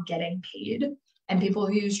salary or getting paid, and people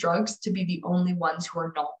who use drugs to be the only ones who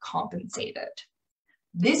are not compensated.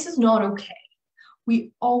 This is not okay.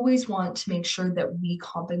 We always want to make sure that we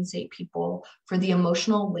compensate people for the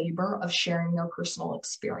emotional labor of sharing their personal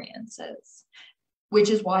experiences, which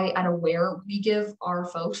is why at Aware, we give our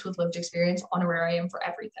folks with lived experience honorarium for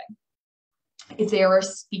everything. If they are a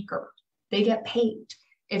speaker, they get paid.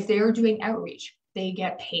 If they are doing outreach, they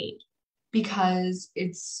get paid, because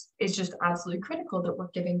it's just absolutely critical that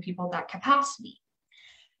we're giving people that capacity.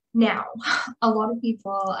 Now, a lot of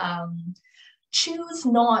people choose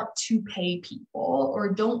not to pay people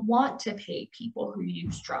or don't want to pay people who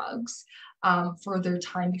use drugs for their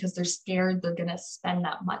time because they're scared they're going to spend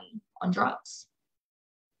that money on drugs.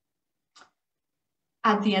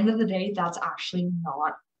 At the end of the day, that's actually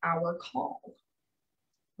not our call,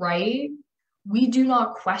 right? We do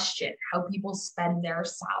not question how people spend their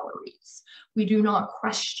salaries. We do not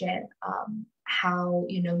question how,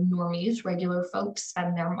 normies, regular folks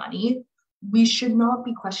spend their money. We should not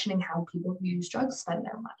be questioning how people who use drugs spend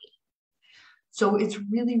their money. So it's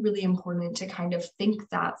really, really important to kind of think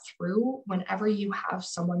that through whenever you have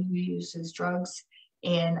someone who uses drugs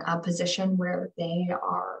in a position where they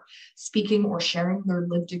are speaking or sharing their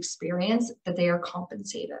lived experience, that they are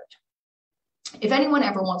compensated. If anyone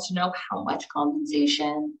ever wants to know how much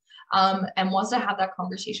compensation and wants to have that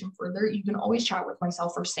conversation further, you can always chat with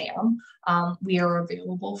myself or Sam. We are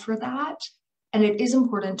available for that. And it is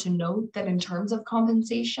important to note that in terms of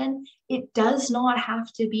compensation, it does not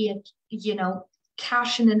have to be,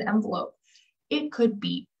 cash in an envelope. It could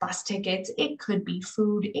be bus tickets, it could be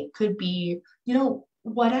food, it could be,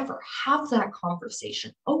 whatever. Have that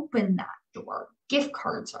conversation, open that door. Gift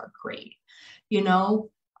cards are great,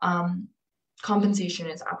 compensation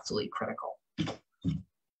is absolutely critical.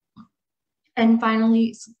 And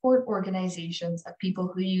finally, support organizations of people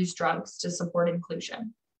who use drugs to support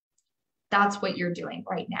inclusion. That's what you're doing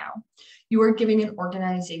right now. You are giving an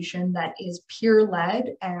organization that is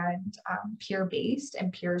peer-led and peer-based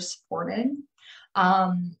and peer-supported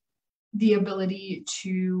the ability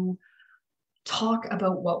to talk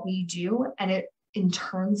about what we do, and it in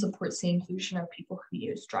turn supports the inclusion of people who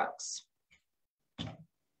use drugs.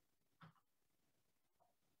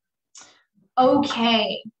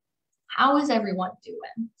 Okay, how is everyone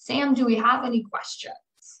doing? Sam, do we have any questions?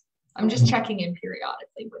 I'm just checking in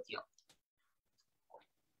periodically with you.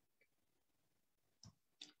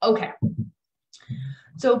 Okay,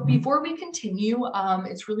 So before we continue,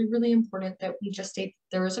 it's really, really important that we just state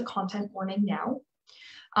there is a content warning now.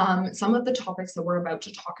 Some of the topics that we're about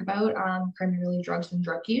to talk about, primarily drugs and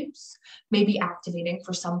drug use, may be activating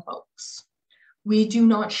for some folks. We do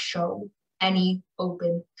not show any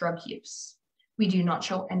open drug use. We do not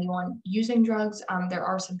show anyone using drugs. There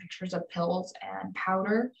are some pictures of pills and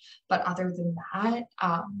powder, but other than that,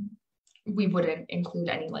 we wouldn't include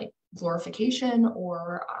any like glorification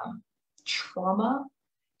or trauma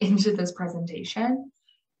into this presentation.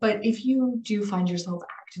 But if you do find yourself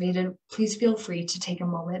activated, please feel free to take a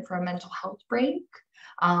moment for a mental health break.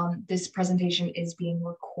 This presentation is being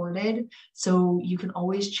recorded, so you can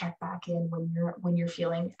always check back in when you're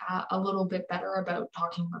feeling a little bit better about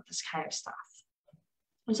talking about this kind of stuff.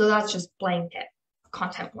 So that's just blanket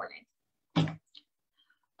content warning.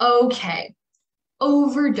 Okay,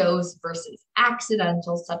 overdose versus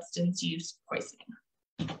accidental substance use poisoning.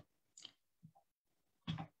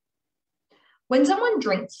 When someone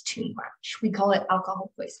drinks too much, we call it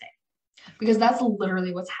alcohol poisoning, because that's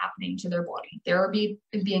literally what's happening to their body. They're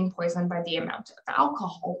being poisoned by the amount of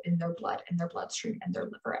alcohol in their blood, in their bloodstream, and their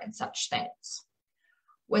liver, and such things.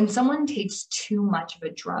 When someone takes too much of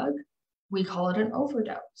a drug, we call it an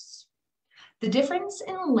overdose. The difference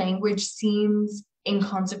in language seems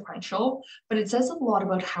inconsequential, but it says a lot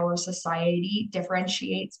about how our society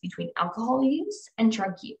differentiates between alcohol use and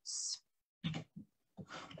drug use.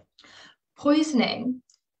 Poisoning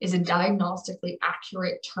is a diagnostically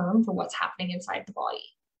accurate term for what's happening inside the body.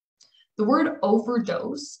 The word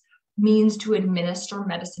overdose means to administer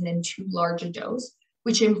medicine in too large a dose,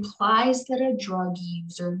 which implies that a drug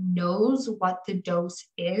user knows what the dose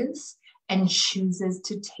is and chooses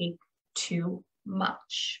to take too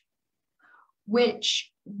much,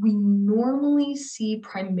 which we normally see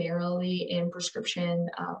primarily in prescription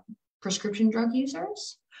drug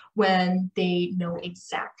users, when they know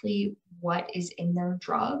exactly what is in their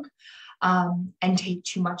drug and take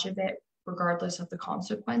too much of it regardless of the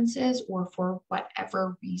consequences or for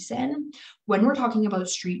whatever reason. When we're talking about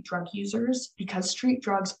street drug users, because street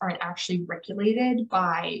drugs aren't actually regulated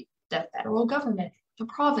by the federal government, the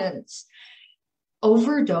province,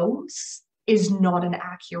 overdose is not an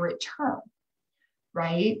accurate term,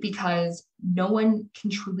 right? Because no one can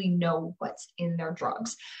truly know what's in their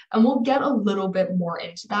drugs. And we'll get a little bit more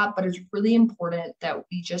into that, but it's really important that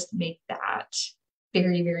we just make that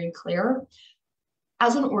very, very clear.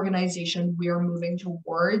 As an organization, we are moving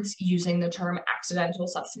towards using the term accidental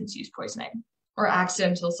substance use poisoning or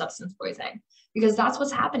accidental substance poisoning, because that's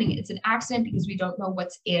what's happening. It's an accident because we don't know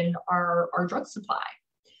what's in our drug supply.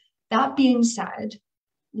 That being said,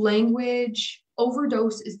 language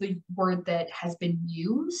overdose is the word that has been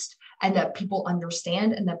used and that people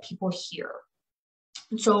understand and that people hear.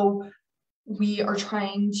 So we are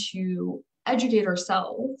trying to educate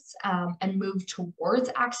ourselves and move towards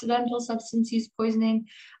accidental substance use poisoning,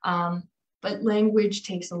 but language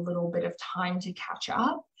takes a little bit of time to catch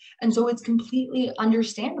up. And so it's completely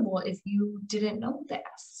understandable if you didn't know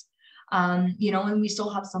this. And we still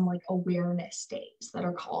have some like awareness days that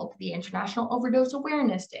are called the International Overdose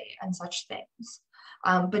Awareness Day and such things.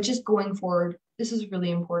 But just going forward, this is really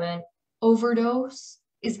important. Overdose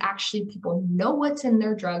is actually people know what's in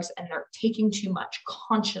their drugs and they're taking too much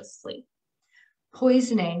consciously.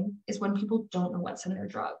 Poisoning is when people don't know what's in their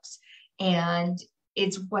drugs, and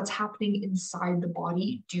it's what's happening inside the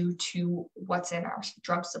body due to what's in our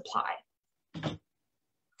drug supply.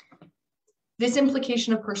 This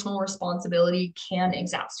implication of personal responsibility can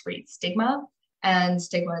exacerbate stigma, and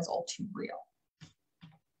stigma is all too real.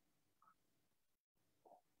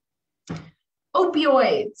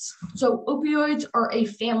 Opioids. So opioids are a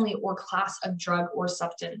family or class of drug or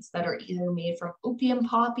substance that are either made from opium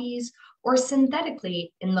poppies or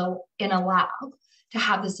synthetically in a lab to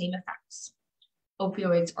have the same effects.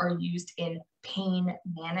 Opioids are used in pain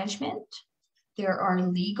management. There are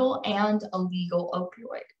legal and illegal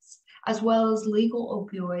opioids, as well as legal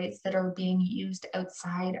opioids that are being used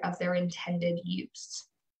outside of their intended use.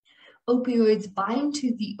 Opioids bind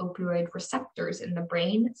to the opioid receptors in the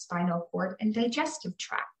brain, spinal cord, and digestive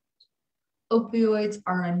tract. Opioids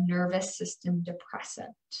are a nervous system depressant.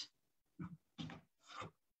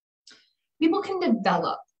 People can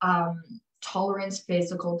develop tolerance,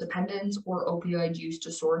 physical dependence, or opioid use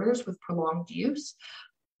disorders with prolonged use,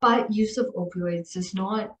 but use of opioids does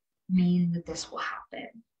not mean that this will happen.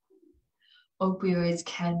 Opioids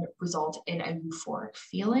can result in a euphoric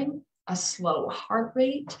feeling, a slow heart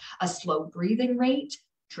rate, a slow breathing rate,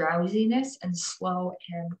 drowsiness, and slow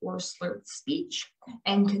and or slurred speech,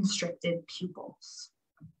 and constricted pupils.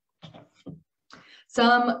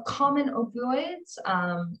 Some common opioids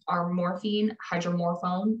are morphine,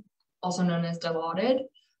 hydromorphone, also known as Dilaudid,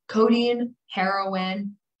 codeine,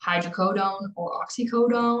 heroin, hydrocodone or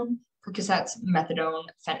oxycodone, Percocets, methadone,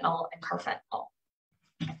 fentanyl, and carfentanil.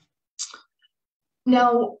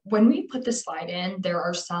 Now, when we put the slide in, there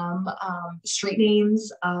are some street names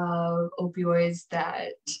of opioids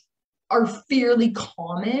that are fairly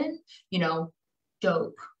common, you know,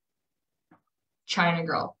 dope, China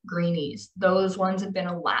Girl, greenies. Those ones have been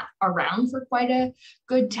around for quite a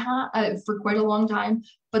good time, for quite a long time.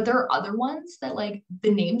 But there are other ones that, like,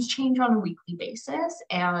 the names change on a weekly basis.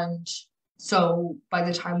 And so by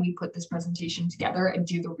the time we put this presentation together and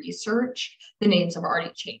do the research, the names have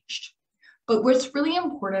already changed. But what's really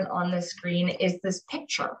important on the screen is this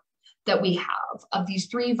picture that we have of these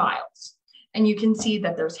 3 vials. And you can see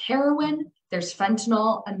that there's heroin, there's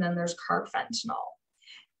fentanyl, and then there's carfentanil.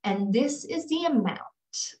 And this is the amount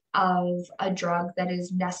of a drug that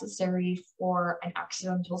is necessary for an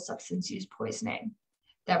accidental substance use poisoning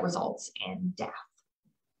that results in death.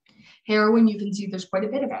 Heroin, you can see there's quite a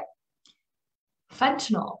bit of it.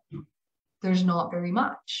 Fentanyl, there's not very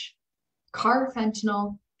much.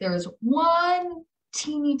 Carfentanil, there's one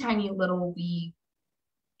teeny tiny little wee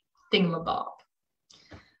thingamabob.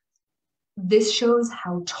 This shows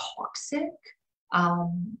how toxic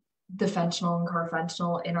the fentanyl and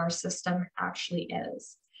carfentanil in our system actually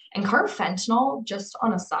is. And carfentanil, just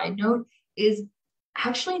on a side note, is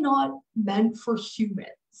actually not meant for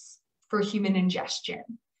humans, for human ingestion.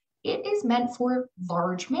 It is meant for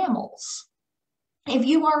large mammals. If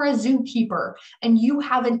you are a zookeeper and you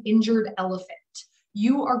have an injured elephant,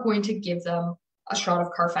 you are going to give them a shot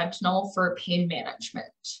of carfentanil for pain management.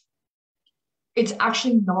 It's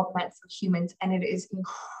actually not meant for humans, and it is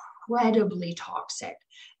incredibly toxic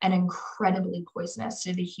and incredibly poisonous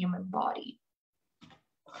to the human body.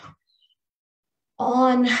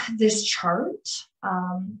 On this chart,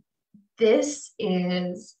 this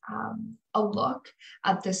is a look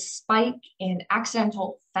at the spike in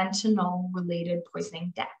accidental fentanyl-related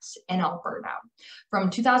poisoning deaths in Alberta from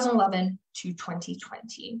 2011 to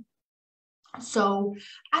 2020. So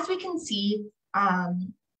as we can see,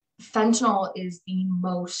 fentanyl is the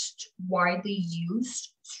most widely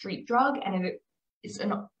used street drug, and it is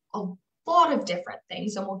in a lot of different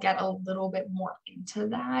things, and we'll get a little bit more into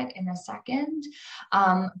that in a second.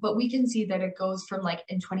 But we can see that it goes from, like,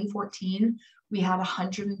 in 2014, we had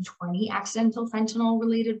 120 accidental fentanyl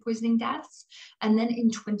related poisoning deaths. And then in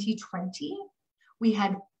 2020, we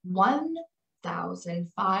had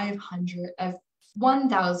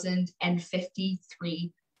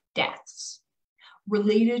 1,053 deaths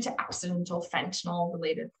related to accidental fentanyl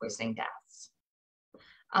related poisoning deaths.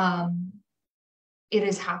 It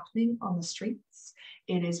is happening on the streets.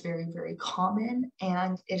 It is very, very common,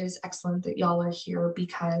 and it is excellent that y'all are here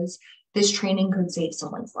because this training could save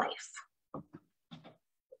someone's life.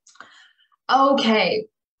 Okay,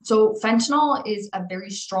 so fentanyl is a very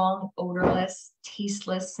strong, odorless,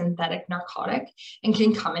 tasteless synthetic narcotic and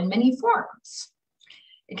can come in many forms.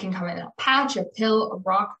 It can come in a patch, a pill, a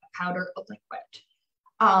rock, a powder, a liquid.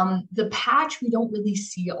 The patch we don't really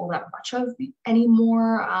see all that much of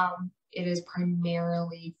anymore. It is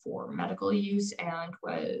primarily for medical use and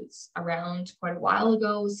was around quite a while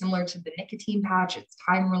ago, similar to the nicotine patch. It's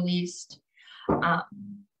time released.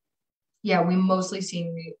 Yeah, we mostly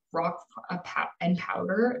see rock and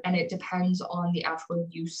powder, and it depends on the actual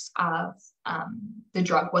use of the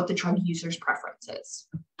drug, what the drug user's preference is.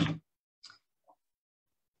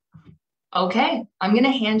 Okay, I'm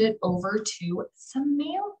gonna hand it over to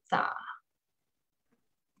Samantha.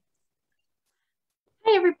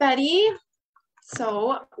 Hi, everybody.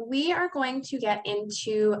 So we are going to get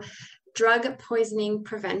into drug poisoning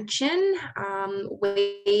prevention,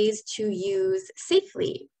 ways to use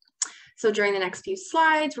safely. So during the next few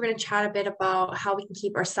slides, we're going to chat a bit about how we can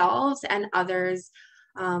keep ourselves and others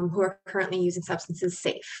who are currently using substances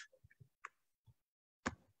safe.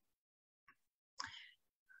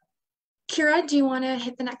 Kira, do you want to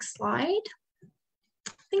hit the next slide?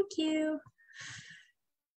 Thank you.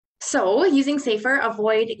 So using safer,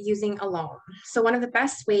 avoid using alone. So one of the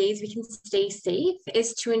best ways we can stay safe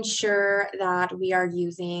is to ensure that we are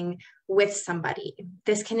using with somebody.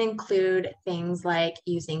 This can include things like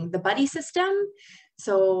using the buddy system.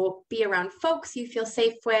 So be around folks you feel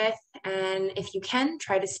safe with, and if you can,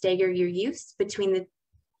 try to stagger your use between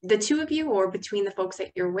the two of you or between the folks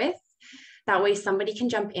that you're with. That way somebody can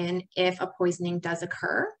jump in if a poisoning does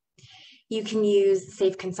occur. You can use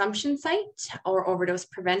safe consumption site or overdose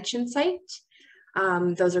prevention site.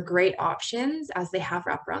 Those are great options as they have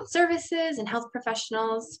wraparound services and health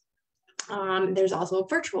professionals. There's also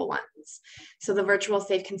virtual ones. So the virtual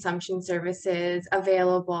safe consumption services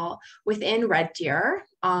available within Red Deer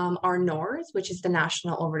are NORS, which is the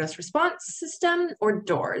National Overdose Response System, or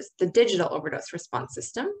DORS, the Digital Overdose Response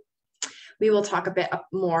System. We will talk a bit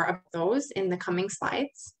more about those in the coming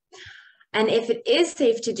slides. And if it is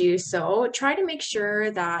safe to do so, try to make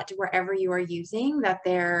sure that wherever you are using that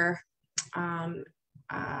there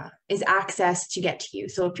is access to get to you.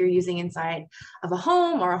 So if you're using inside of a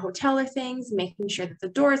home or a hotel or things, making sure that the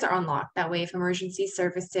doors are unlocked. That way, if emergency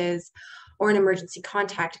services or an emergency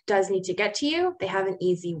contact does need to get to you, they have an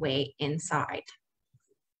easy way inside.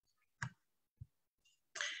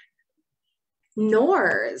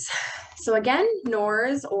 NORS. So again,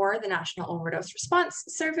 NORS, or the National Overdose Response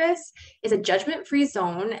Service, is a judgment-free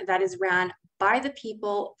zone that is ran by the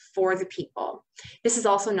people for the people. This is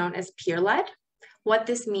also known as peer-led. What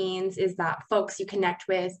this means is that folks you connect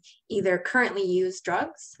with either currently use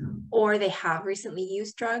drugs, or they have recently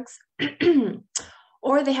used drugs,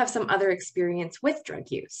 or they have some other experience with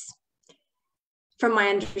drug use. From my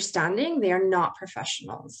understanding, they are not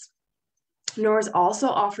professionals. NORS also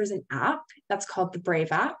offers an app that's called the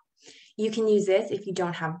Brave app. You can use this if you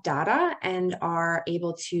don't have data and are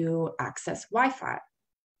able to access Wi-Fi.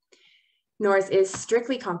 NORS is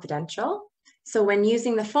strictly confidential. So when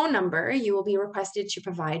using the phone number, you will be requested to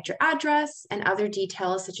provide your address and other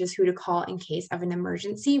details such as who to call in case of an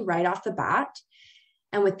emergency right off the bat.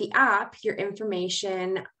 And with the app, your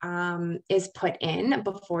information is put in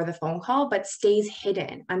before the phone call, but stays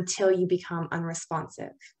hidden until you become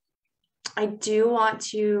unresponsive. I do want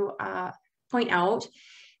to point out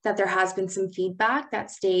that there has been some feedback that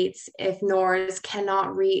states if NORS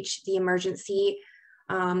cannot reach the emergency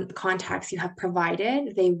contacts you have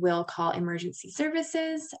provided, they will call emergency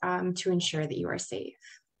services to ensure that you are safe.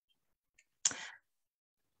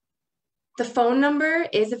 The phone number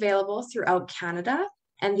is available throughout Canada,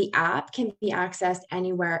 and the app can be accessed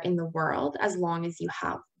anywhere in the world as long as you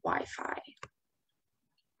have Wi-Fi.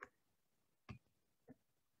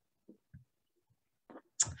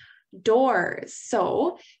 DORS.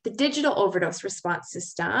 So the Digital Overdose Response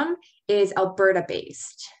System is Alberta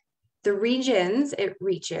based. The regions it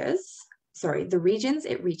reaches,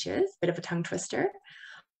 bit of a tongue twister,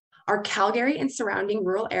 are Calgary and surrounding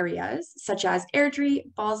rural areas such as Airdrie,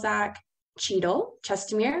 Balzac, Cheadle,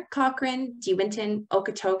 Chestermere, Cochrane, Dewinton,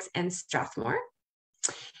 Okotoks, and Strathmore,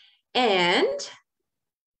 and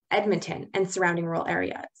Edmonton and surrounding rural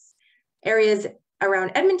areas. Areas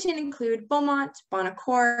around Edmonton include Beaumont, Bon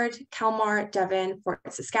Accord, Calmar, Devon, Fort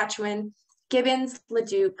Saskatchewan, Gibbons,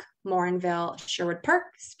 Leduc, Morinville, Sherwood Park,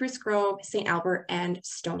 Spruce Grove, St. Albert, and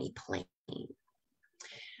Stony Plain.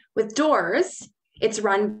 With DORS, it's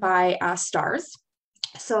run by STARS.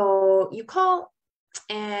 So you call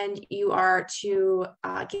and you are to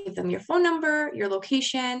give them your phone number, your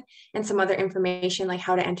location, and some other information like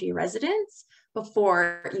how to enter your residence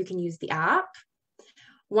before you can use the app.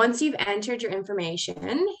 Once you've entered your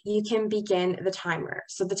information, you can begin the timer.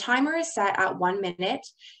 So the timer is set at 1 minute,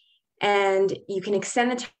 and you can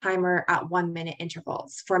extend the timer at 1 minute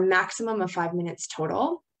intervals for a maximum of 5 minutes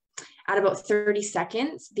total. At about 30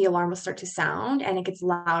 seconds, the alarm will start to sound and it gets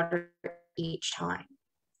louder each time.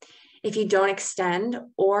 If you don't extend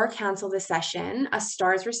or cancel the session, a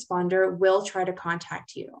STARS responder will try to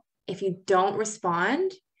contact you. If you don't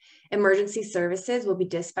respond, emergency services will be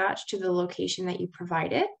dispatched to the location that you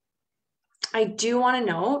provided. I do want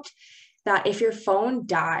to note that if your phone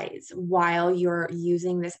dies while you're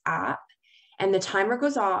using this app and the timer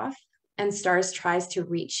goes off and STARS tries to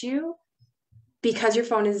reach you, because your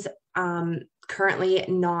phone is currently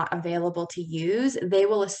not available to use, they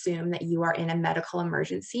will assume that you are in a medical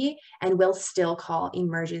emergency and will still call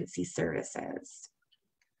emergency services.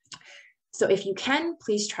 So if you can,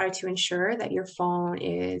 please try to ensure that your phone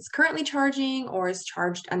is currently charging or is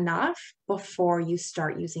charged enough before you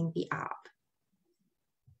start using the app.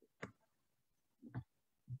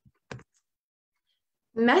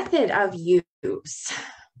 Method of use.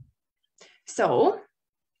 So,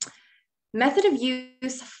 method of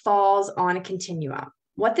use falls on a continuum.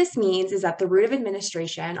 What this means is that the route of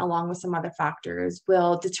administration, along with some other factors,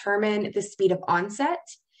 will determine the speed of onset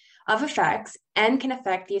of effects and can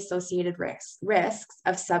affect the associated risks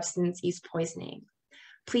of substance use poisoning.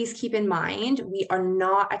 Please keep in mind, we are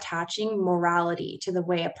not attaching morality to the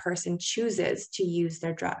way a person chooses to use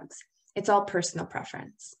their drugs. It's all personal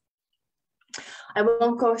preference. I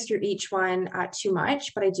won't go through each one too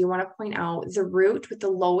much, but I do want to point out the route with the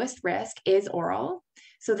lowest risk is oral.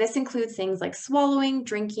 So this includes things like swallowing,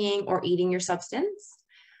 drinking, or eating your substance.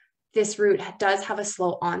 This root does have a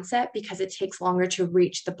slow onset because it takes longer to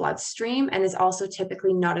reach the bloodstream and is also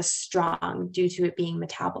typically not as strong due to it being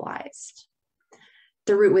metabolized.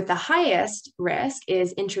 The route with the highest risk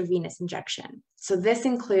is intravenous injection. So this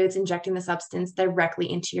includes injecting the substance directly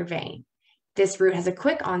into your vein. This route has a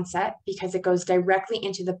quick onset because it goes directly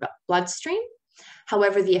into the bloodstream.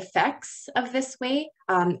 However, the effects of this way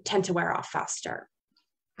tend to wear off faster.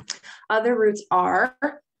 Other routes are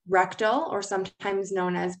rectal, or sometimes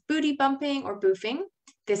known as booty bumping or boofing.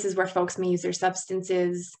 This is where folks may use their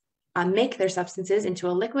substances, make their substances into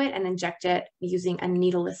a liquid and inject it using a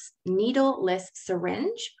needleless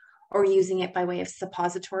syringe or using it by way of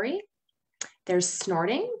suppository. There's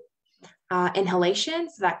snorting, inhalation,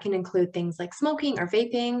 so that can include things like smoking or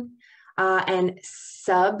vaping, and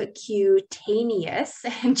subcutaneous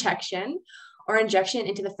injection or injection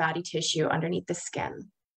into the fatty tissue underneath the skin.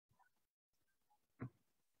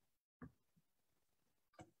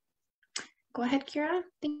 Go ahead, Kira.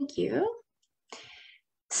 Thank you.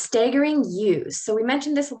 Staggering use. So we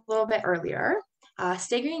mentioned this a little bit earlier.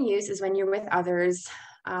 Staggering use is when you're with others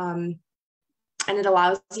and it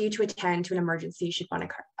allows you to attend to an emergency should one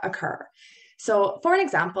occur. So for an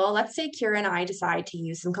example, let's say Kira and I decide to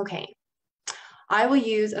use some cocaine. I will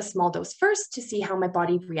use a small dose first to see how my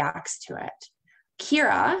body reacts to it.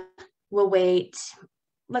 Kira will wait,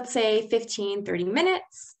 let's say 15, 30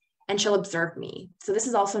 minutes, and she'll observe me. So this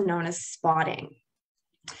is also known as spotting.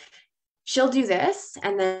 She'll do this,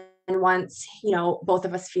 and then once, both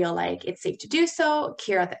of us feel like it's safe to do so,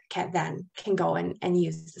 Kira can go and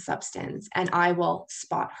use the substance, and I will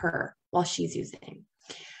spot her while she's using.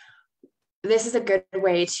 This is a good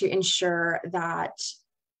way to ensure that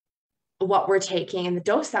what we're taking and the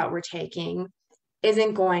dose that we're taking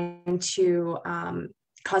isn't going to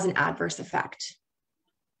cause an adverse effect.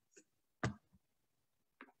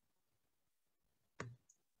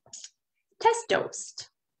 Test dosed.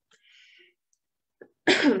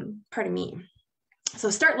 Pardon me. So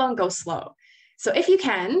start low and go slow. So if you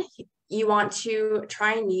can, you want to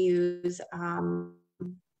try and use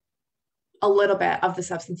a little bit of the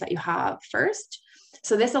substance that you have first.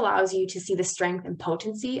 So this allows you to see the strength and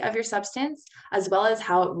potency of your substance, as well as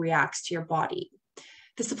how it reacts to your body.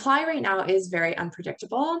 The supply right now is very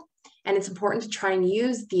unpredictable, and it's important to try and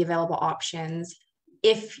use the available options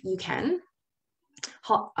if you can.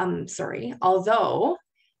 Although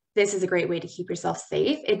this is a great way to keep yourself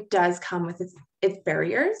safe, it does come with its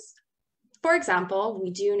barriers. For example, we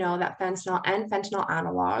do know that fentanyl and fentanyl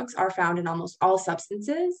analogs are found in almost all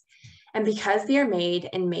substances. And because they are made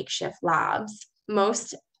in makeshift labs, there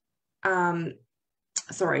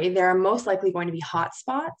are most likely going to be hot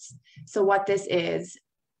spots. So what this is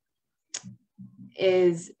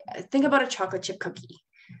think about a chocolate chip cookie.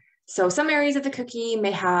 So some areas of the cookie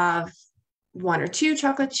may have 1 or 2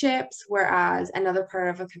 chocolate chips, whereas another part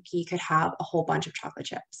of a cookie could have a whole bunch of chocolate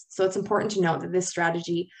chips. So it's important to note that this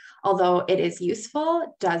strategy, although it is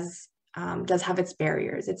useful, does have its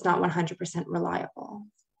barriers. It's not 100% reliable.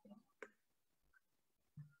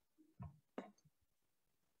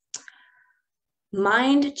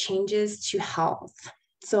 Mind changes to health.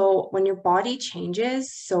 So when your body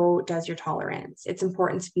changes, so does your tolerance. It's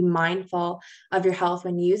important to be mindful of your health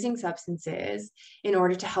when using substances in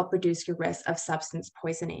order to help reduce your risk of substance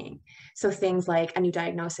poisoning. So things like a new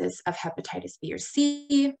diagnosis of hepatitis B or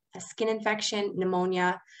C, a skin infection,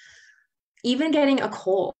 pneumonia, even getting a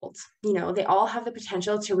cold, they all have the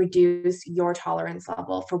potential to reduce your tolerance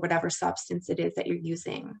level for whatever substance it is that you're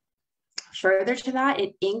using. Further to that,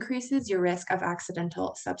 it increases your risk of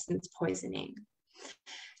accidental substance poisoning.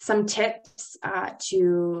 Some tips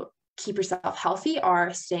to keep yourself healthy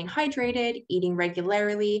are staying hydrated, eating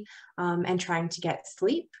regularly, and trying to get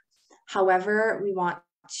sleep. However, we want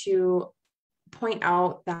to point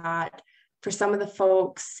out that for some of the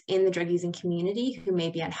folks in the drug using community who may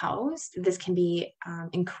be unhoused, this can be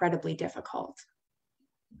incredibly difficult.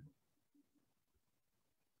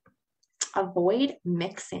 Avoid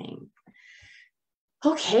mixing.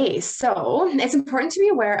 Okay, so it's important to be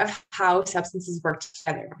aware of how substances work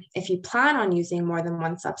together. If you plan on using more than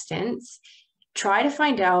one substance, try to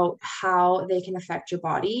find out how they can affect your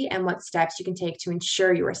body and what steps you can take to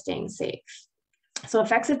ensure you are staying safe. So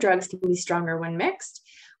effects of drugs can be stronger when mixed,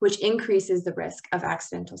 which increases the risk of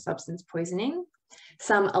accidental substance poisoning.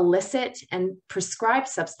 Some illicit and prescribed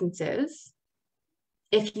substances,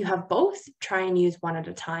 if you have both, try and use one at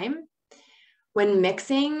a time. When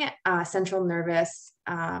mixing central nervous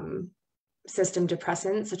system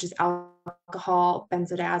depressants, such as alcohol,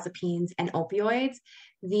 benzodiazepines, and opioids,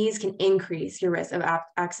 these can increase your risk of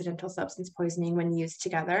accidental substance poisoning when used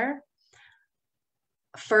together.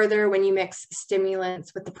 Further, when you mix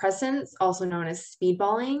stimulants with depressants, also known as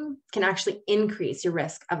speedballing, can actually increase your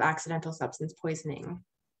risk of accidental substance poisoning.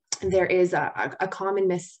 There is a common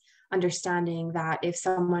misunderstanding that if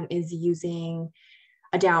someone is using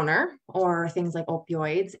a downer or things like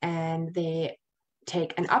opioids and they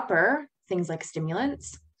take an upper, things like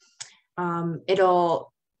stimulants,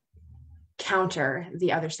 it'll counter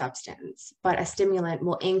the other substance. But a stimulant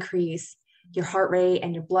will increase your heart rate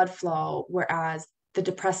and your blood flow, whereas the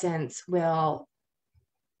depressants will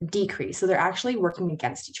decrease. So they're actually working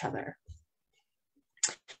against each other.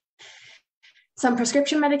 Some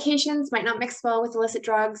prescription medications might not mix well with illicit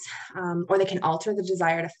drugs, or they can alter the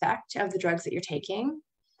desired effect of the drugs that you're taking.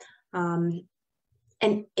 And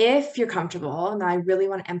if you're comfortable, and I really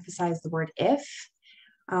want to emphasize the word if,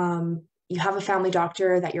 you have a family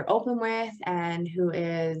doctor that you're open with and who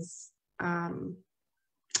is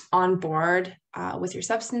on board with your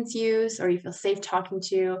substance use, or you feel safe talking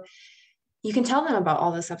to, you can tell them about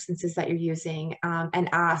all the substances that you're using and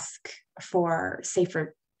ask for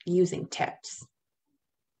safer using tips.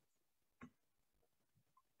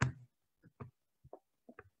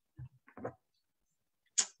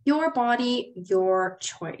 Your body, your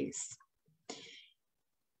choice.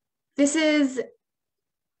 This is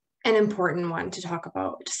an important one to talk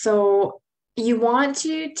about. So you want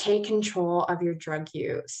to take control of your drug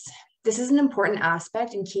use. This is an important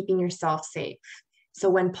aspect in keeping yourself safe. So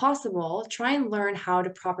when possible, try and learn how to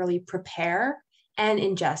properly prepare and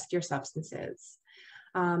ingest your substances.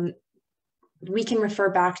 We can refer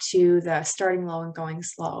back to the starting low and going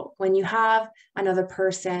slow. When you have another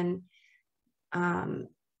person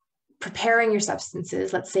preparing your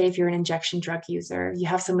substances, let's say if you're an injection drug user, you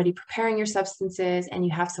have somebody preparing your substances and you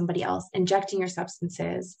have somebody else injecting your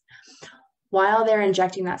substances. While they're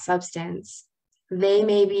injecting that substance, they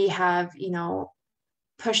maybe have,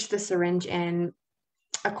 pushed the syringe in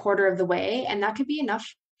a quarter of the way, and that could be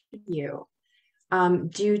enough for you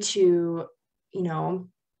due to,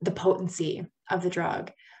 the potency of the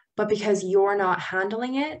drug. But because you're not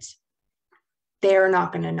handling it, they're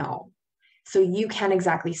not going to know. So you can't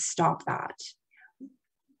exactly stop that.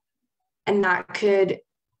 And that could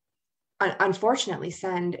unfortunately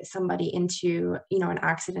send somebody into, an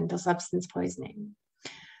accidental substance poisoning.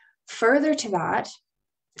 Further to that,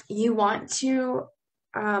 you want to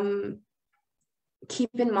keep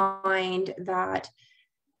in mind that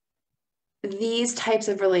these types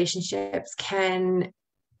of relationships can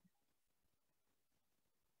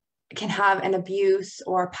have an abuse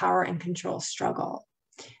or power and control struggle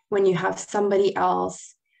when you have somebody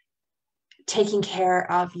else taking care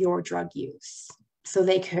of your drug use. So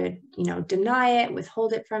they could, deny it,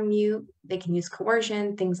 withhold it from you. They can use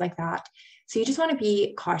coercion, things like that. So you just want to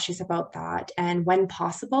be cautious about that. And when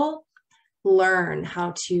possible, learn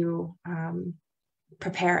how to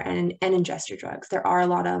prepare and ingest your drugs. There are a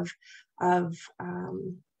lot of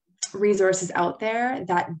resources out there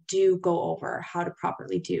that do go over how to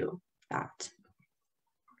properly do that.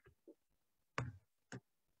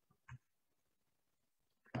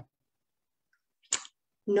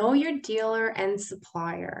 Know your dealer and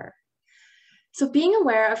supplier. So being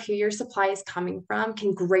aware of who your supply is coming from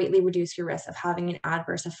can greatly reduce your risk of having an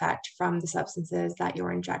adverse effect from the substances that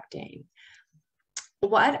you're injecting.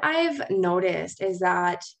 What I've noticed is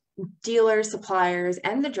that dealers, suppliers,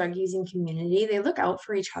 and the drug using community, they look out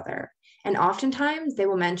for each other. And oftentimes they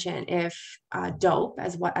will mention if dope,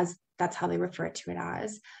 as that's how they refer to it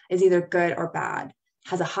as, is either good or bad,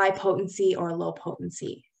 has a high potency or a low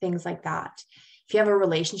potency, things like that. If you have a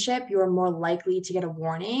relationship, you are more likely to get a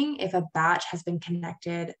warning if a batch has been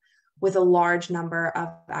connected with a large number of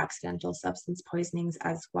accidental substance poisonings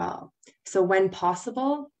as well. So when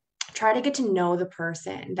possible, try to get to know the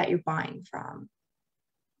person that you're buying from.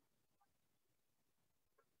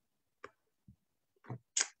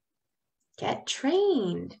 Get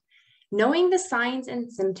trained. Knowing the signs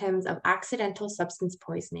and symptoms of accidental substance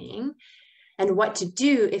poisoning and what to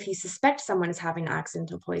do if you suspect someone is having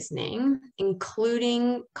accidental poisoning,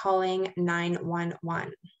 including calling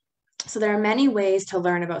 911. So there are many ways to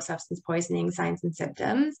learn about substance poisoning signs and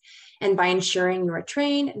symptoms, and by ensuring you are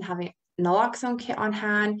trained and having a naloxone kit on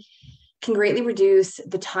hand can greatly reduce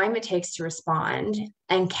the time it takes to respond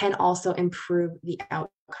and can also improve the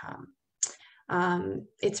outcome.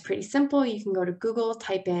 It's pretty simple. You can go to Google,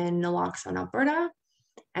 type in Naloxone Alberta,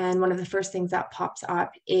 and one of the first things that pops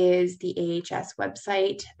up is the AHS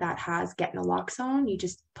website that has Get Naloxone. You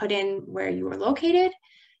just put in where you are located,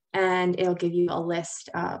 and it'll give you a list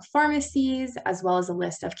of pharmacies as well as a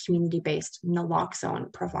list of community-based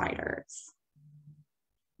naloxone providers.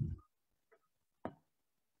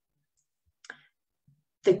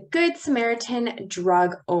 the Good Samaritan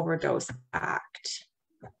Drug Overdose Act.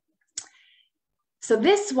 So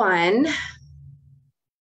this one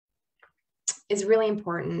is really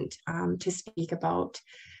important to speak about.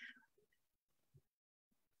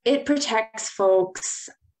 It protects folks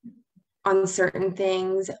on certain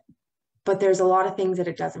things, but there's a lot of things that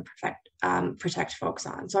it doesn't protect folks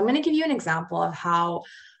on. So I'm going to give you an example of how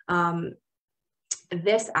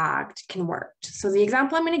this act can work. So the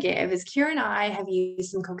example I'm going to give is Kira and I have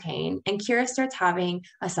used some cocaine, and Kira starts having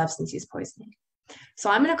a substance use poisoning. So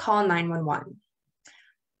I'm going to call 911.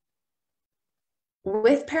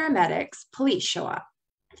 With paramedics, police show up.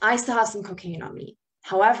 I still have some cocaine on me.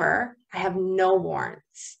 However, I have no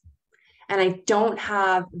warrants, and I don't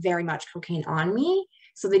have very much cocaine on me,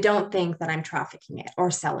 so they don't think that I'm trafficking it or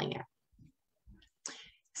selling it.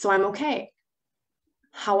 So I'm okay.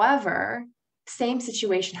 However, same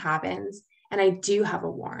situation happens, and I do have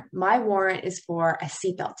a warrant. My warrant is for a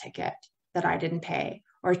seatbelt ticket that I didn't pay,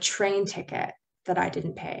 or a train ticket that I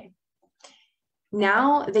didn't pay.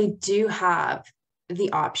 Now they do have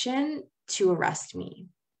the option to arrest me.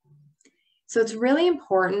 So it's really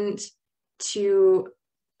important to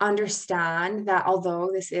understand that although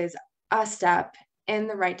this is a step in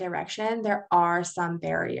the right direction, there are some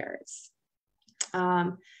barriers.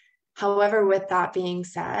 However, with that being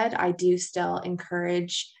said, I do still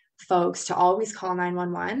encourage folks to always call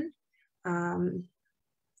 911.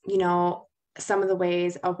 You know, some of the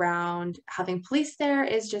ways around having police there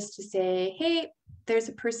is just to say, hey, there's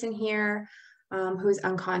a person here who's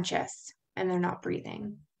unconscious and they're not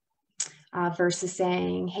breathing, versus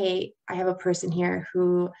saying, hey, I have a person here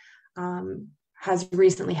who has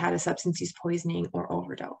recently had a substance use poisoning or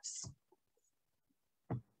overdose.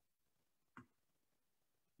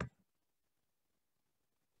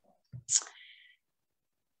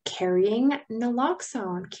 Carrying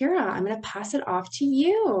naloxone. Kira, I'm going to pass it off to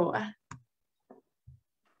you.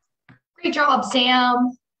 Great job,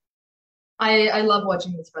 Sam. I love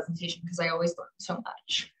watching this presentation because I always learn so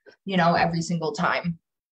much, you know, every single time.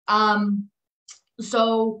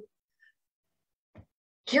 So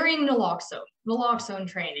carrying naloxone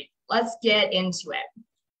training. Let's get into it.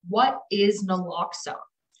 What is naloxone?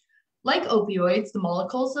 Like opioids, the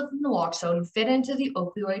molecules of naloxone fit into the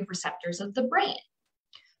opioid receptors of the brain.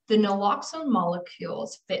 The naloxone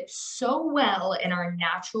molecules fit so well in our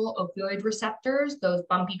natural opioid receptors, those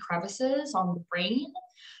bumpy crevices on the brain,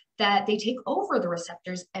 that they take over the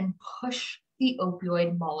receptors and push the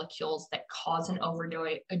opioid molecules that cause an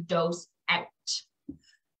overdose out.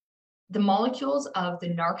 The molecules of the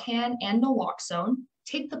Narcan and naloxone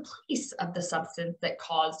take the place of the substance that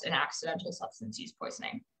caused an accidental substance use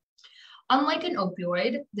poisoning. Unlike an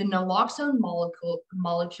opioid, the naloxone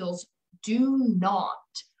molecules do not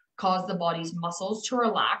cause the body's muscles to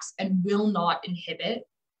relax and will not inhibit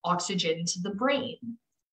oxygen to the brain.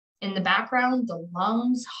 In the background, the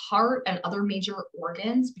lungs, heart, and other major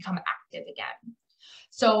organs become active again.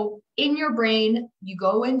 So in your brain, you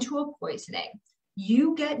go into a poisoning,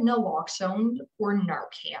 you get naloxone or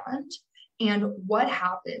Narcan, and what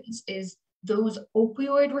happens is those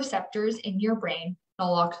opioid receptors in your brain,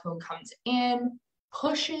 naloxone comes in,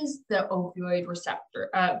 pushes the opioid receptor,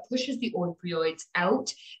 pushes the opioids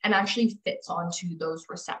out and actually fits onto those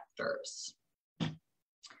receptors.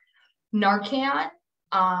 Narcan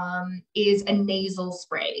is a nasal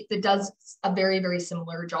spray that does a very, very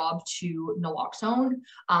similar job to naloxone.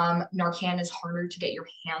 Narcan is harder to get your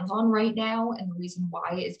hands on right now. And the reason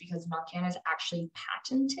why is because Narcan is actually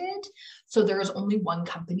patented. So there is only one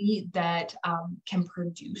company that can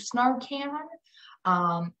produce Narcan.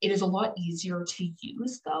 It is a lot easier to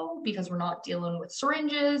use though, because we're not dealing with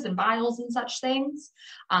syringes and vials and such things.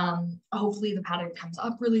 Hopefully the patent comes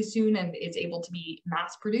up really soon and it's able to be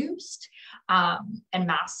mass produced and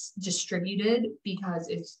mass distributed, because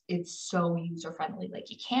it's so user friendly.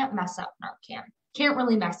 Like you can't mess up Narcan, can't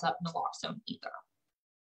really mess up naloxone either.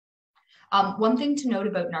 One thing to note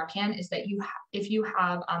about Narcan is that if you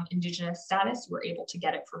have Indigenous status, you're able to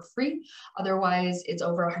get it for free. Otherwise, it's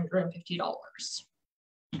over $150.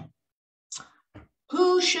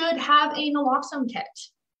 Who should have a naloxone kit?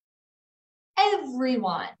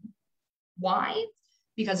 Everyone. Why?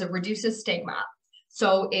 Because it reduces stigma.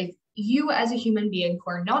 So if you as a human being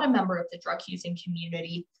who are not a member of the drug using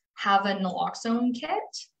community have a naloxone kit,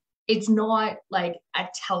 it's not like a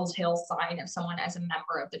telltale sign of someone as a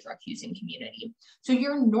member of the drug using community. So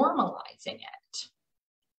you're normalizing it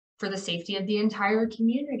for the safety of the entire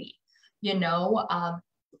community. You know,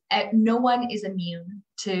 no one is immune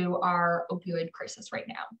to our opioid crisis right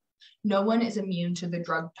now. No one is immune to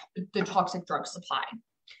the toxic drug supply.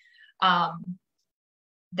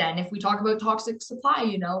 Then if we talk about toxic supply,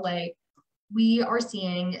 you know, like we are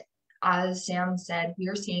seeing, as Sam said, we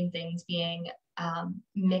are seeing things being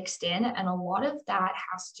mixed in, and a lot of that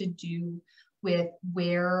has to do with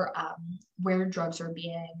where drugs are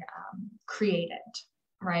being created,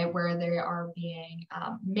 right? Where they are being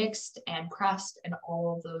mixed and pressed and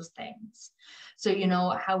all of those things. So, you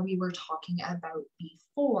know, how we were talking about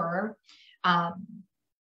before,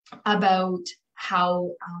 about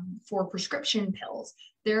how for prescription pills,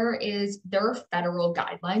 there are federal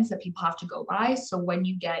guidelines that people have to go by. So when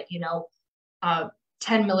you get, you know, a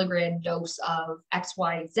 10 milligram dose of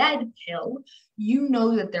XYZ pill, you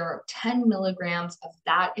know that there are 10 milligrams of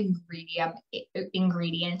that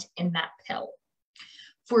ingredient in that pill.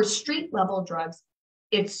 For street level drugs,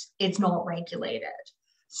 it's not regulated.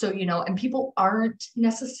 So, you know, and people aren't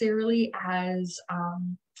necessarily as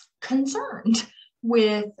concerned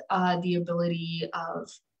with the ability of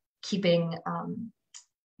keeping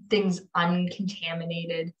things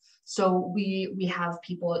uncontaminated. So we have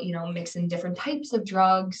people, you know, mixing different types of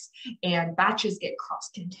drugs, and batches get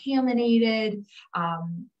cross-contaminated,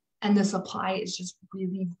 and the supply is just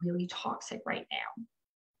really, really toxic right now.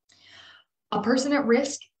 A person at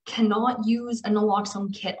risk cannot use a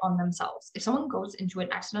naloxone kit on themselves. If someone goes into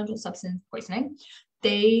an accidental substance poisoning,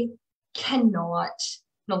 they cannot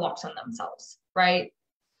naloxone themselves, right?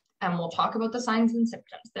 And we'll talk about the signs and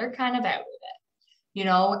symptoms. They're kind of out of it, you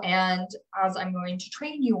know, and as I'm going to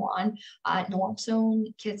train you on,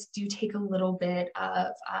 naloxone kits do take a little bit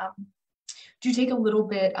of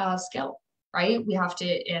skill, right? We have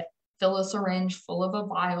to fill a syringe full of a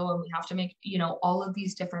vial, and we have to make, you know, all of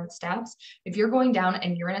these different steps. If you're going down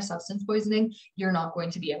and you're in a substance poisoning, you're not going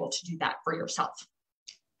to be able to do that for yourself.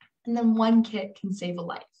 And then one kit can save a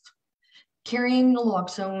life. Carrying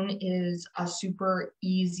naloxone is a super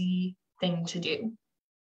easy thing to do.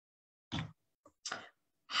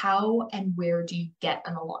 How and where do you get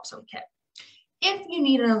a naloxone kit? If you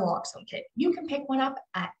need a naloxone kit, you can pick one up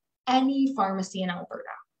at any pharmacy in Alberta.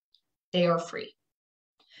 They are free.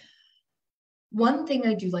 One thing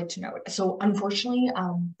I do like to note, so unfortunately,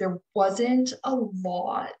 there wasn't a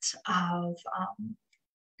lot of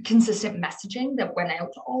consistent messaging that went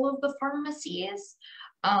out to all of the pharmacies.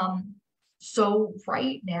 So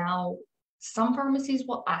right now, some pharmacies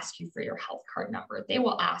will ask you for your health card number. They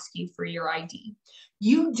will ask you for your ID.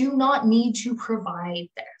 You do not need to provide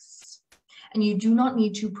this. And you do not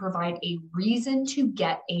need to provide a reason to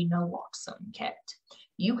get a naloxone kit.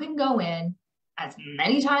 You can go in as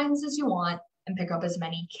many times as you want and pick up as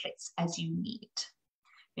many kits as you need.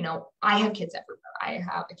 You know, I have kits everywhere. I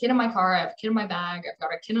have a kit in my car, I have a kit in my bag, I've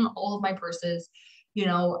got a kit in all of my purses. You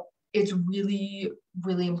know, it's really,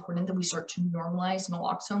 really important that we start to normalize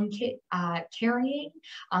naloxone kit carrying,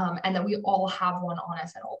 and that we all have one on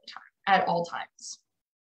us at all times.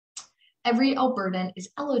 Every Albertan is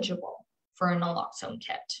eligible for a naloxone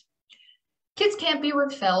kit. Kits can't be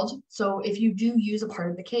refilled, so if you do use a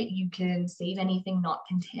part of the kit, you can save anything not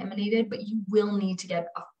contaminated, but you will need to get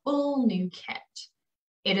a full new kit.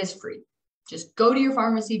 It is free. Just go to your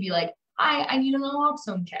pharmacy, be like, hi, I need a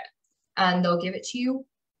naloxone kit, and they'll give it to you.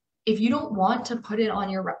 If you don't want to put it on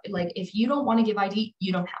your, like, if you don't want to give ID,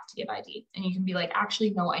 you don't have to give ID, and you can be like,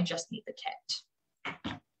 actually, no, I just need the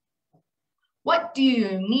kit. What do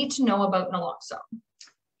you need to know about naloxone?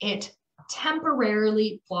 It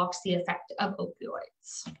temporarily blocks the effect of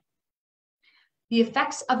opioids. The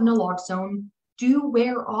effects of naloxone do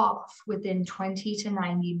wear off within 20 to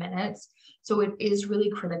 90 minutes, so it is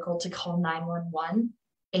really critical to call 911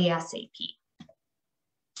 ASAP.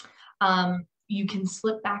 You can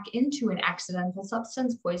slip back into an accidental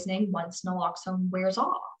substance poisoning once naloxone wears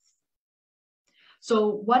off.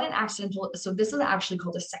 So this is actually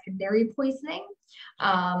called a secondary poisoning.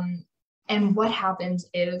 And what happens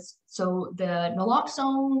is, so the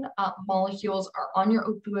naloxone molecules are on your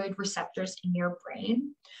opioid receptors in your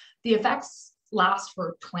brain. The effects last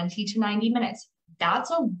for 20 to 90 minutes. That's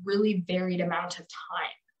a really varied amount of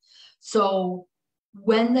time. So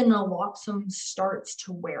when the naloxone starts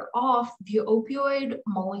to wear off, the opioid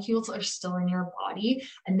molecules are still in your body,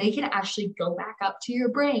 and they can actually go back up to your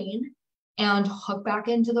brain and hook back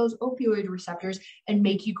into those opioid receptors and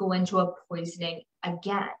make you go into a poisoning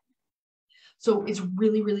again. So it's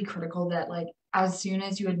really, really critical that, like, as soon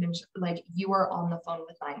as you administer, like, you are on the phone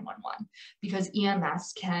with 911, because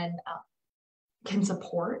EMS can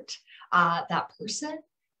support that person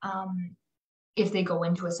if they go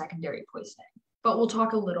into a secondary poisoning. But we'll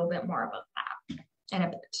talk a little bit more about that in a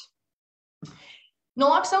bit.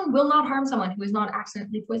 Naloxone will not harm someone who is not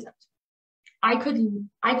accidentally poisoned. I could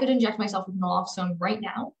inject myself with naloxone right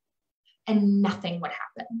now and nothing would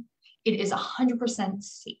happen. It is 100%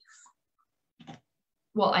 safe.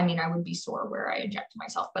 Well, I mean, I would be sore where I inject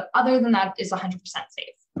myself, but other than that, it's 100%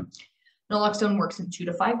 safe. Naloxone works in 2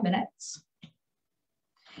 to 5 minutes.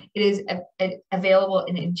 It is available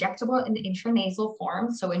in injectable and intranasal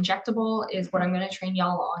form. So injectable is what I'm going to train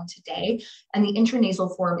y'all on today. And the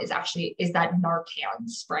intranasal form is that Narcan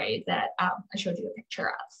spray that I showed you a picture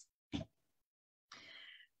of.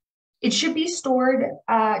 It should be stored,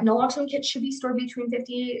 naloxone kits should be stored between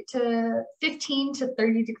 15 to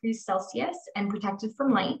 30 degrees Celsius and protected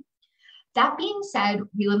from light. That being said,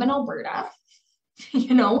 we live in Alberta.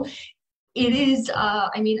 You know, it is,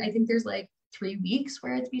 I mean, I think there's like 3 weeks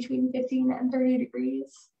where it's between 15 and 30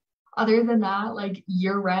 degrees. Other than that, like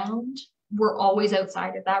year round, we're always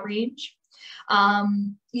outside of that range.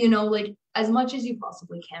 You know, like as much as you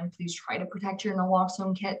possibly can, please try to protect your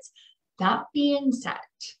naloxone kits. That being said,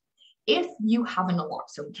 if you have a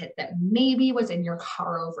naloxone kit that maybe was in your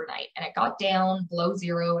car overnight and it got down below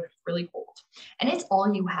 0 and it's really cold, and it's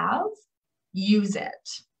all you have, use it.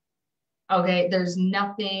 Okay, there's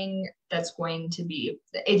nothing that's going to be,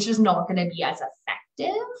 it's just not going to be as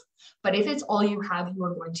effective. But if it's all you have, you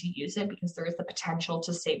are going to use it because there is the potential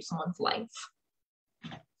to save someone's life.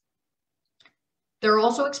 There are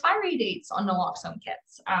also expiry dates on naloxone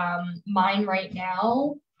kits. Mine right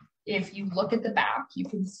now, if you look at the back, you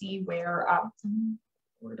can see where, I'm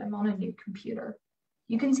on a new computer.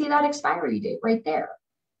 You can see that expiry date right there.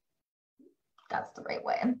 That's the right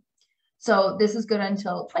way. So this is good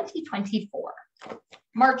until 2024,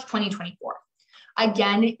 March 2024.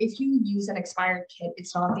 Again, if you use an expired kit,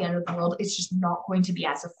 it's not the end of the world. It's just not going to be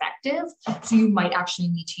as effective. So you might actually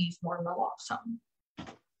need to use more naloxone.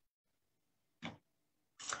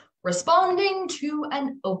 Responding to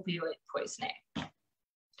an opioid poisoning.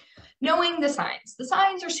 Knowing the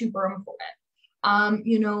signs are super important.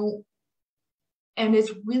 You know, and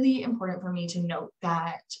it's really important for me to note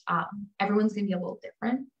that everyone's going to be a little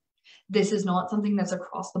different. This is not something that's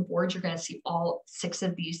across the board. You're going to see all 6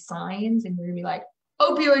 of these signs and you're going to be like,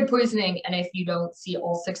 opioid poisoning. And if you don't see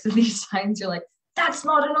all 6 of these signs, you're like, that's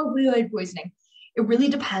not an opioid poisoning. It really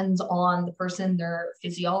depends on the person, their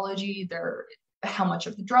physiology, how much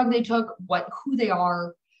of the drug they took, who they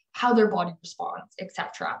are, how their body responds,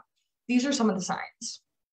 etc. These are some of the signs.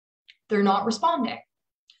 They're not responding.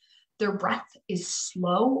 Their breath is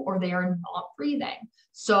slow or they are not breathing.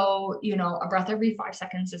 So, you know, a breath every 5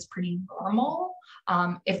 seconds is pretty normal.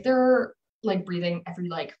 If they're like breathing every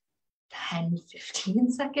like 10,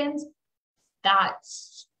 15 seconds,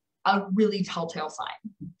 that's a really telltale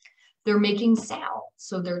sign. They're making sound.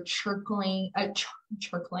 So they're choking,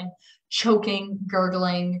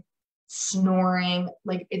 gurgling, snoring.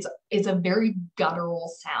 Like it's a very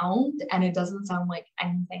guttural sound and it doesn't sound like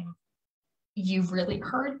anything you've really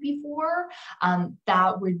heard before.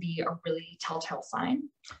 That would be a really telltale sign.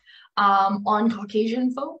 On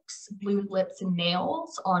Caucasian folks, blue lips and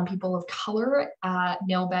nails. On people of color,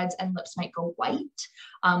 nail beds and lips might go white,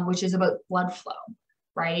 which is about blood flow,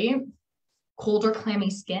 right? Cold or clammy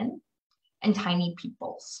skin and tiny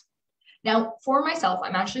pupils. Now, for myself,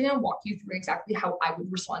 I'm actually going to walk you through exactly how I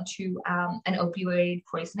would respond to an opioid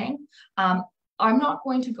poisoning. I'm not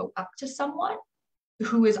going to go up to someone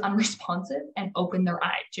who is unresponsive and open their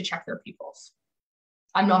eye to check their pupils.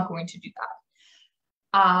 I'm not going to do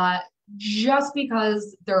that. Just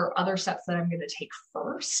because there are other steps that I'm going to take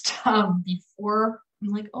first before I'm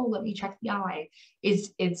like, oh, let me check the eye.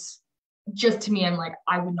 It's just, to me, I'm like,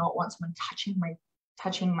 I would not want someone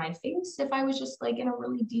touching my face if I was just like in a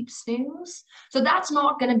really deep snooze. So that's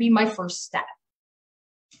not going to be my first step.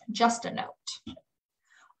 Just a note.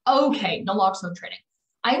 Okay, naloxone training.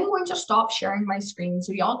 I'm going to stop sharing my screen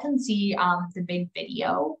so y'all can see the big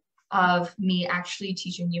video of me actually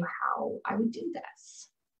teaching you how I would do this.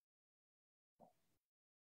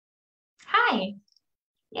 Hi.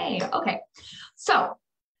 Yay. Okay. So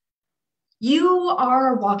you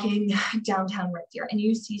are walking downtown right here and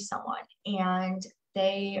you see someone and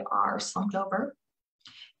they are slumped over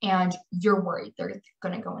and you're worried they're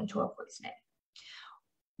going to go into a poisoning.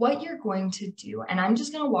 What you're going to do, and I'm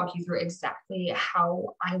just going to walk you through exactly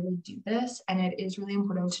how I would do this. And it is really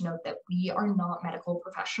important to note that we are not medical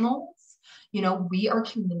professionals. You know, we are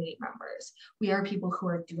community members. We are people who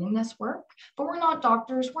are doing this work, but we're not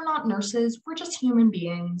doctors. We're not nurses. We're just human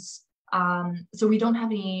beings. So we don't have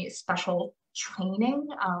any special training.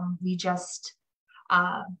 We just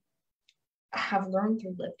have learned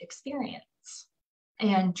through lived experience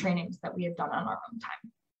and trainings that we have done on our own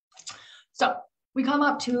time. So we come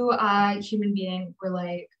up to a human being, we're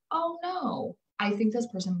like, oh no, I think this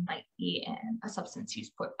person might be in a substance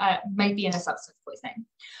poisoning.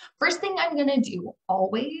 First thing I'm going to do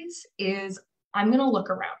always is I'm going to look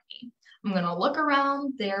around me. I'm going to look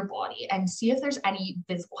around their body and see if there's any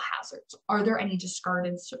visible hazards. Are there any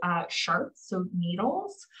discarded sharps, so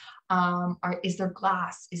needles? Is there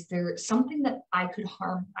glass? Is there something that I could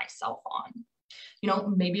harm myself on? You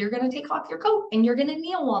know, maybe you're going to take off your coat and you're going to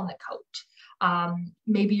kneel on the coat.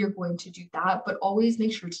 Maybe you're going to do that, but always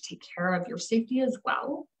make sure to take care of your safety as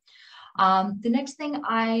well. The next thing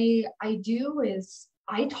I do is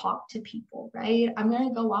I talk to people, right? I'm going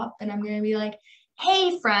to go up and I'm going to be like,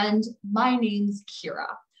 hey friend, my name's Kira.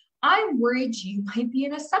 I'm worried you might be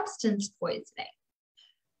in a substance poisoning.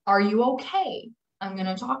 Are you okay? I'm going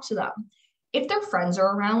to talk to them. If their friends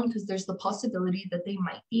are around, because there's the possibility that they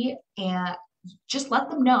might be, and just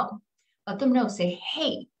let them know. Let them know, say,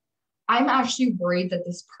 hey, I'm actually worried that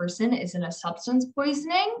this person is in a substance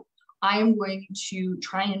poisoning. I am going to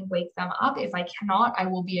try and wake them up. If I cannot, I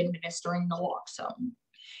will be administering naloxone.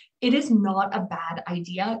 It is not a bad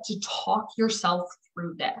idea to talk yourself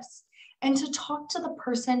through this and to talk to the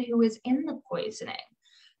person who is in the poisoning,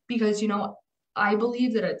 because, you know, I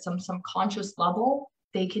believe that at some subconscious level,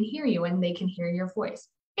 they can hear you and they can hear your voice.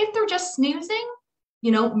 If they're just snoozing,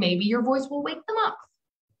 you know, maybe your voice will wake them up.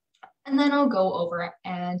 And then I'll go over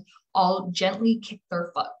and I'll gently kick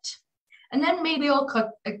their foot. And then maybe I'll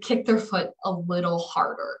kick their foot a little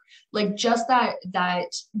harder, like just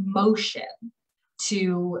that motion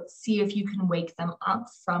to see if you can wake them up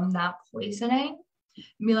from that poisoning.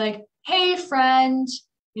 And be like, hey friend,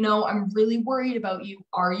 you know, I'm really worried about you.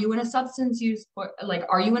 Are you in a substance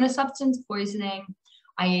poisoning?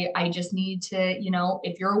 I just need to, you know,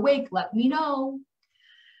 if you're awake, let me know.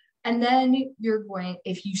 And then you're going,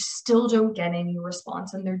 if you still don't get any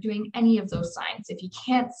response and they're doing any of those signs, if you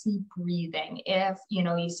can't see breathing, if, you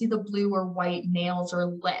know, you see the blue or white nails or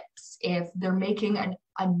lips, if they're making a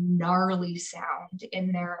gnarly sound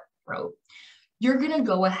in their throat, you're going to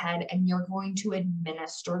go ahead and you're going to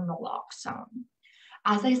administer naloxone.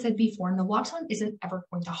 As I said before, naloxone isn't ever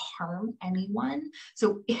going to harm anyone.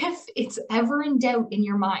 So if it's ever in doubt in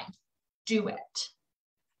your mind, do it.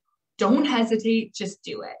 Don't hesitate, just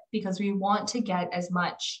do it, because we want to do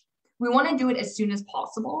it as soon as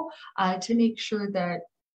possible to make sure that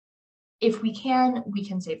if we can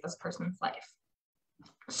save this person's life.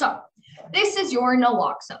 So this is your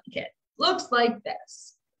naloxone kit. Looks like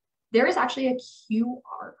this. There is actually a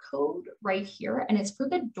QR code right here, and it's for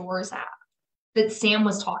the Doors app that Sam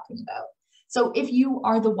was talking about. So if you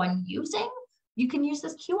are the one using, you can use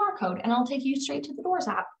this QR code and I'll take you straight to the Doors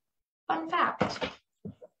app. Fun fact.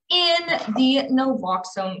 In the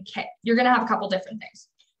naloxone kit, you're going to have a couple different things.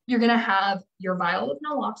 You're going to have your vial of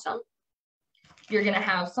naloxone. You're going to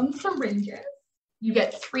have some syringes. You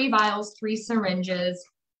get 3 vials, 3 syringes,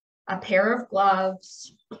 a pair of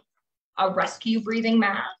gloves, a rescue breathing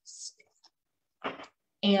mask,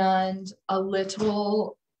 and a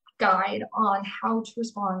little guide on how to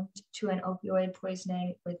respond to an opioid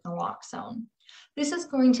poisoning with naloxone. This is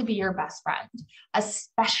going to be your best friend,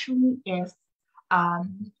 especially if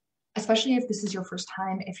this is your first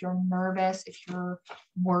time, if you're nervous, if you're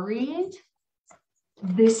worried.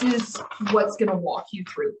 This is what's going to walk you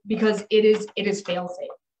through, because it is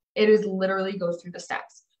fail-safe. It is literally goes through the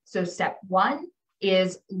steps. So step 1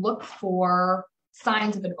 is look for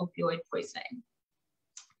signs of an opioid poisoning,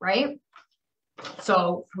 right?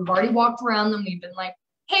 So we've already walked around them. We've been like,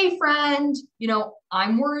 hey friend, you know,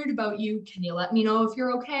 I'm worried about you. Can you let me know if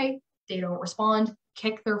you're okay? They don't respond.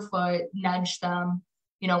 Kick their foot, nudge them,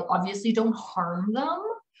 you know, obviously don't harm them,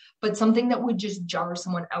 but something that would just jar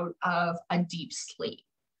someone out of a deep sleep,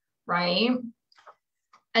 right?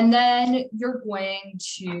 And then you're going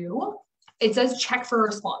to, it says check for a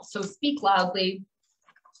response. So speak loudly.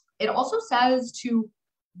 It also says to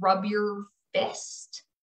rub your fist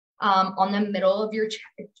on the middle of your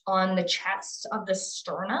on the chest of the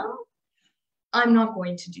sternum. I'm not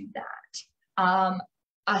going to do that,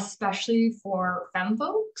 especially for femme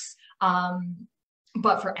folks.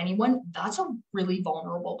 But for anyone, that's a really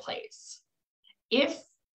vulnerable place. If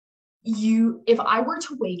I were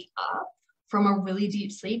to wake up from a really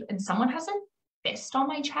deep sleep and someone has a fist on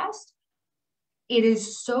my chest, it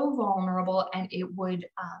is so vulnerable and it would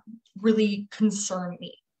really concern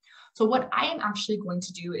me. So what I am actually going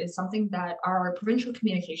to do is something that our provincial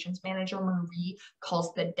communications manager, Marie,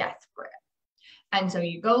 calls the death grip. And so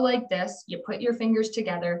you go like this, you put your fingers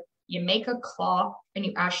together, you make a claw, and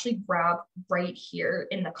you actually grab right here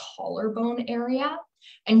in the collarbone area,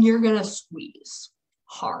 and you're gonna squeeze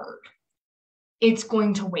hard. It's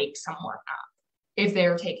going to wake someone up. If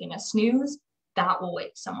they're taking a snooze, that will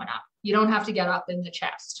wake someone up. You don't have to get up in the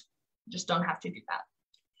chest. You just don't have to do that.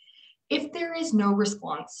 If there is no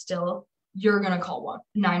response still, you're going to call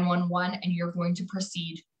 911 and you're going to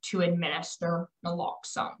proceed to administer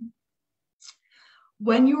naloxone.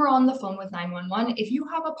 When you are on the phone with 911, if you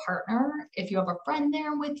have a partner, if you have a friend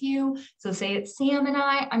there with you, so say it's Sam and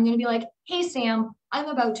I'm going to be like, hey, Sam, I'm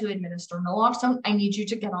about to administer naloxone. I need you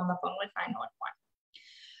to get on the phone with 911.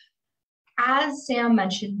 As Sam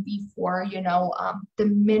mentioned before, the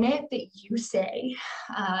minute that you say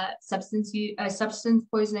substance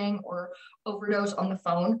poisoning or overdose on the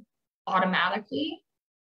phone, automatically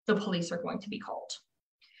the police are going to be called.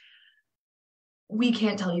 We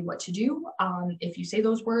can't tell you what to do. If you say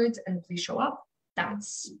those words and the police show up,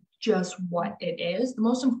 that's just what it is. The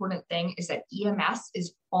most important thing is that EMS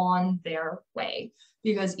is on their way,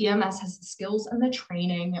 because EMS has the skills and the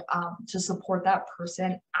training to support that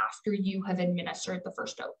person after you have administered the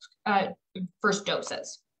first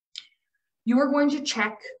doses. You are going to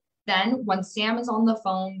check then, when Sam is on the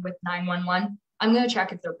phone with 911, I'm going to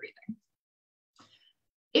check if they're breathing.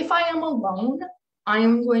 If I am alone, I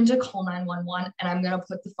am going to call 911 and I'm going to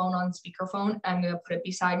put the phone on speakerphone. I'm going to put it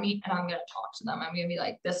beside me and I'm going to talk to them. I'm going to be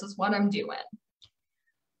like, this is what I'm doing.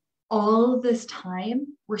 All of this time,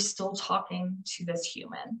 we're still talking to this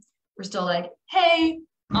human. We're still like, hey,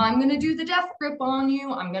 I'm going to do the death grip on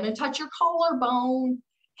you. I'm going to touch your collarbone.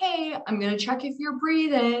 Hey, I'm going to check if you're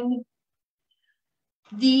breathing.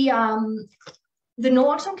 The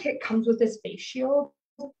naloxone kit comes with this face shield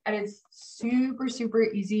and it's super, super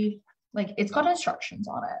easy. Like, it's got instructions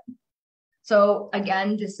on it. So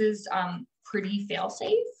again, this is pretty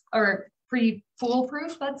fail-safe or pretty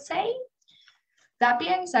foolproof, let's say. That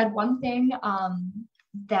being said, one thing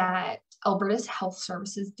that Alberta's health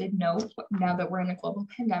services did note, now that we're in a global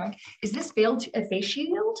pandemic, is this face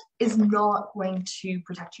shield is not going to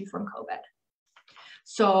protect you from COVID.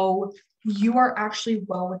 So you are actually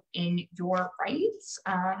well within your rights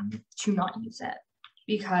to not use it,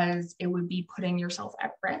 because it would be putting yourself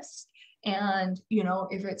at risk. And,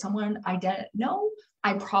 if it's someone I didn't know,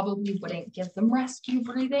 I probably wouldn't give them rescue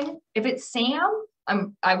breathing. If it's Sam,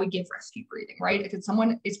 I would give rescue breathing, right? If it's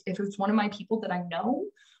one of my people that I know,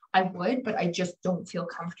 I would, but I just don't feel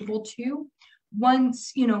comfortable to.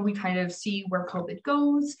 Once, we kind of see where COVID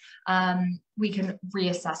goes, we can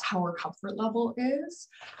reassess how our comfort level is.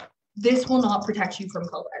 This will not protect you from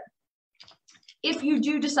COVID. If you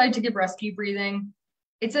do decide to give rescue breathing,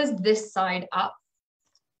 it says this side up.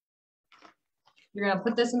 You're going to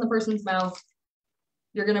put this in the person's mouth.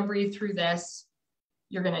 You're going to breathe through this.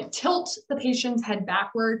 You're going to tilt the patient's head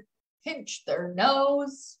backward, pinch their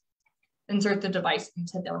nose, insert the device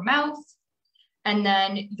into their mouth, and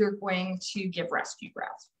then you're going to give rescue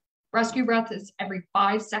breath. Rescue breath is every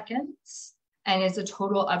 5 seconds, and it's a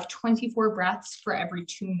total of 24 breaths for every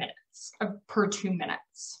 2 minutes, per 2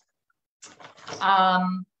 minutes.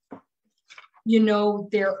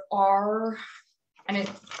 There are, and it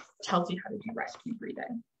tells you how to do rescue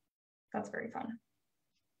breathing. That's very fun.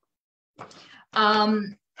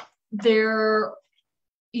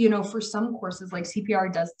 For some courses, like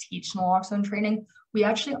CPR does teach naloxone training. We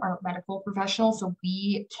actually aren't medical professionals, so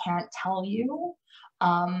we can't tell you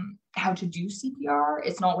how to do CPR.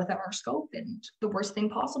 It's not within our scope, and the worst thing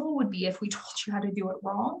possible would be if we told you how to do it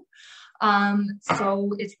wrong.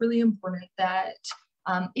 So it's really important that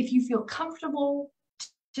if you feel comfortable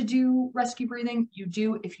to do rescue breathing, you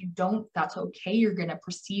do. If you don't, that's okay. You're going to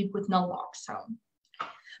proceed with naloxone.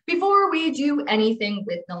 Before we do anything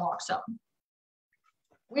with naloxone,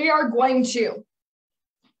 we are going to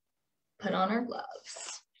put on our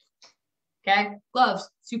gloves. Okay, gloves,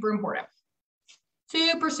 super important.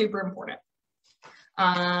 Super, super important.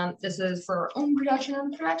 This is for our own protection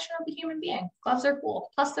and the protection of the human being. Gloves are cool,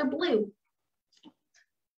 plus they're blue.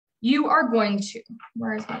 You are going to,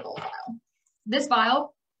 where's my little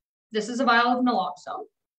vial? This is a vial of naloxone.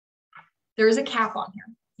 There is a cap on here.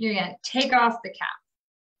 You're going to take off the cap.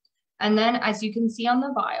 And then, as you can see on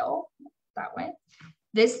the vial, that way,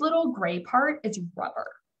 this little gray part is rubber.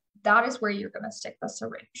 That is where you're going to stick the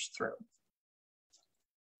syringe through.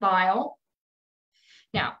 Vial.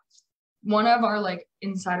 Now, one of our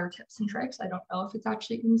insider tips and tricks, I don't know if it's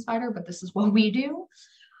actually insider, but this is what we do.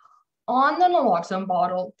 On the naloxone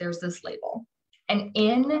bottle, there's this label. And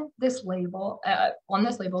in this label, on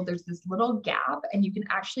this label, there's this little gap, and you can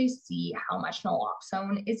actually see how much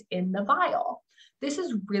naloxone is in the vial. This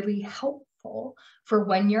is really helpful for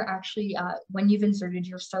when you're actually, when you've inserted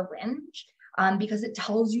your syringe, because it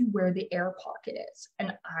tells you where the air pocket is.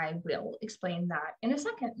 And I will explain that in a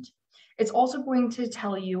second. It's also going to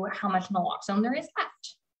tell you how much naloxone there is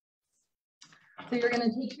left. So you're going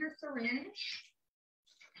to take your syringe.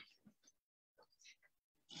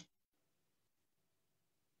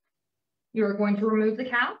 You're going to remove the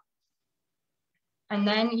cap. And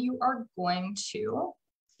then you are going to,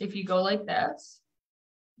 if you go like this,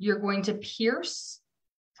 you're going to pierce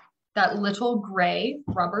that little gray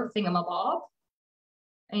rubber thingamabob,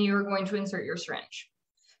 and you're going to insert your syringe.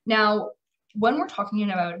 Now, when we're talking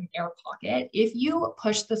about an air pocket, if you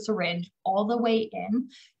push the syringe all the way in,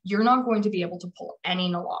 you're not going to be able to pull any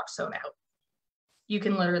naloxone out. You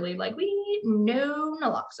can literally no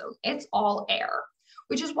naloxone, it's all air,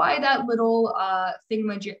 which is why that little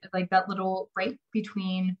that little break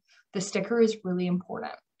between the sticker is really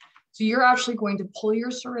important. So you're actually going to pull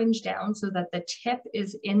your syringe down so that the tip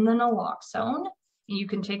is in the naloxone. And you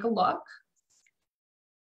can take a look.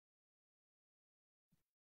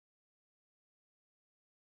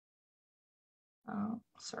 Oh,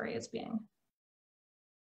 sorry, it's being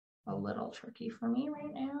a little tricky for me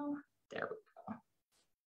right now. There we go.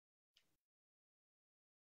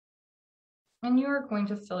 And you are going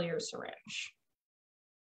to fill your syringe.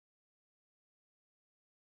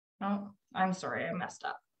 Oh, I'm sorry, I messed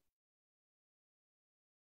up.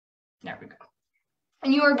 There we go.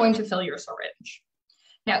 And you are going to fill your syringe.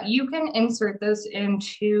 Now you can insert this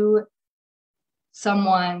into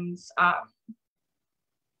someone's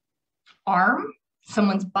arm,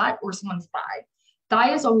 someone's butt, or someone's thigh.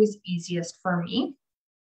 Thigh is always easiest for me.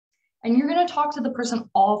 And you're going to talk to the person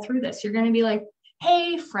all through this. You're going to be like,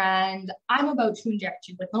 hey friend, I'm about to inject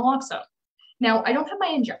you with naloxone. Now I don't have my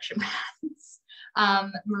injection pads.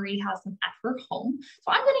 Marie has them at her home.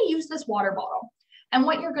 So I'm going to use this water bottle. And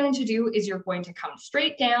what you're going to do is you're going to come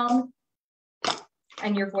straight down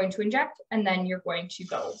and you're going to inject, and then you're going to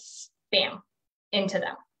go bam into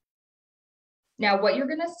them. Now, what you're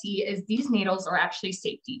going to see is these needles are actually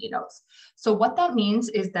safety needles. So what that means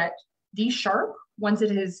is that the sharp, once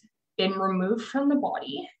it has been removed from the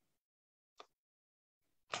body,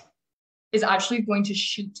 is actually going to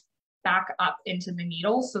shoot back up into the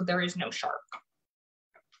needle. So there is no sharp.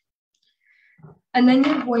 And then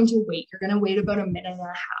you're going to wait. You're going to wait about a minute and a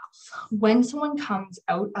half. When someone comes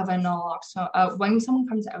out of a naloxone, when someone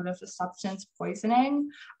comes out of a substance poisoning,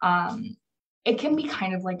 it can be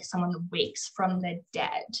kind of like someone wakes from the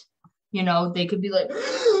dead. You know, they could be like,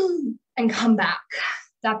 and come back.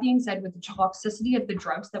 That being said, with the toxicity of the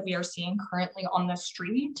drugs that we are seeing currently on the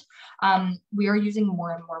street, we are using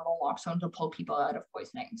more and more naloxone to pull people out of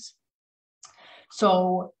poisonings.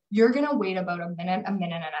 So you're going to wait about a minute and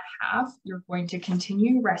a half. You're going to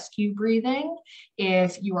continue rescue breathing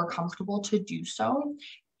if you are comfortable to do so.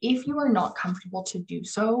 If you are not comfortable to do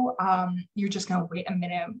so, you're just going to wait a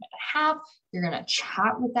minute and a half. You're going to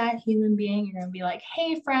chat with that human being. You're going to be like,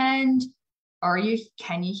 hey friend,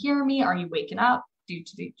 can you hear me? Are you waking up?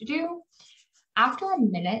 After a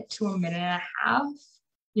minute to a minute and a half,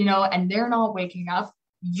 you know, and they're not waking up,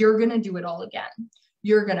 you're going to do it all again.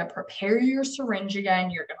 You're going to prepare your syringe again.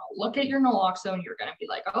 You're going to look at your naloxone. You're going to be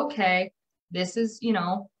like, okay, this is, you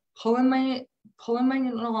know, pulling my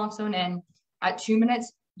naloxone in. At 2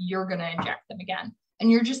 minutes, you're going to inject them again. And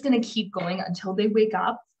you're just going to keep going until they wake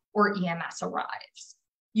up or EMS arrives.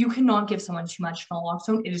 You cannot give someone too much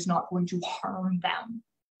naloxone. It is not going to harm them.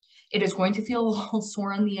 It is going to feel a little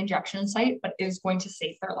sore on the injection site, but it is going to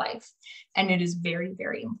save their life. And it is very,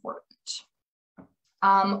 very important.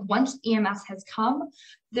 Once EMS has come,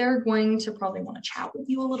 they're going to probably want to chat with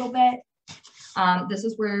you a little bit. This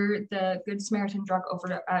is where the Good Samaritan Drug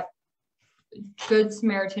Overdose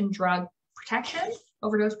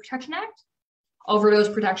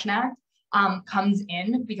Protection Act comes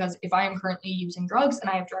in, because if I am currently using drugs and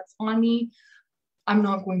I have drugs on me, I'm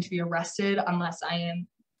not going to be arrested unless I am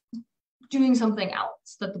doing something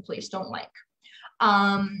else that the police don't like.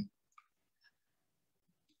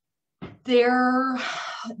 There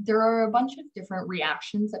are a bunch of different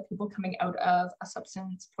reactions that people coming out of a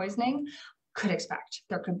substance poisoning could expect.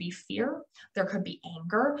 There could be fear, there could be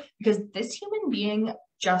anger, because this human being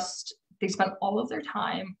they spent all of this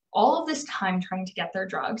time trying to get their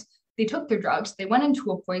drugs. They took their drugs, they went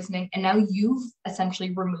into a poisoning, and now you've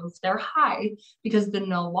essentially removed their high because the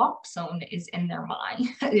naloxone is in their mind,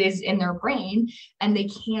 is in their brain, and they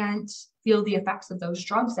can't feel the effects of those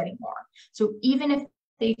drugs anymore. So even if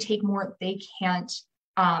they take more, they can't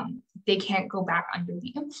go back under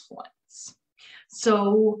the influence.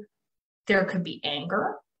 So there could be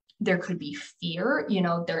anger, there could be fear, you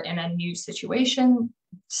know, they're in a new situation,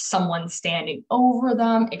 someone standing over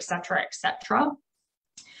them, etc., etc.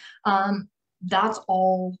 That's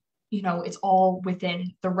all, you know, it's all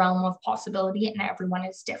within the realm of possibility, and everyone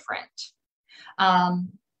is different.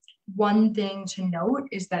 one thing to note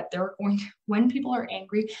is that when people are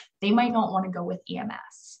angry, they might not want to go with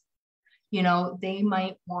EMS. You know, they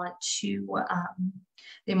might want to,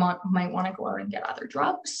 might want to go out and get other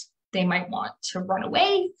drugs. They might want to run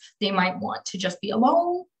away. They might want to just be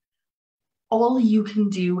alone. All you can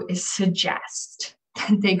do is suggest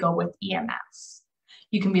that they go with EMS.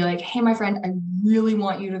 You can be like, hey, my friend, I really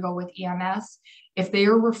want you to go with EMS. If they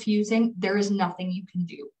are refusing, there is nothing you can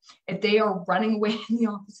do. If they are running away in the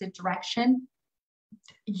opposite direction,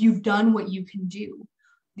 you've done what you can do.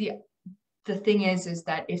 The thing is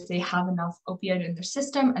that if they have enough opiate in their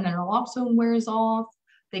system and then naloxone wears off,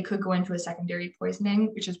 they could go into a secondary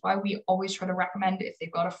poisoning, which is why we always try to recommend, if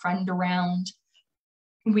they've got a friend around,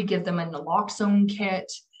 we give them a naloxone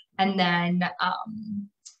kit. And then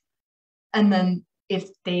if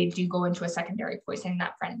they do go into a secondary poisoning,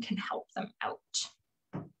 that friend can help them out.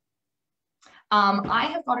 I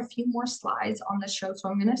have got a few more slides on this show, so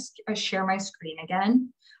I'm going to share my screen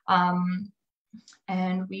again.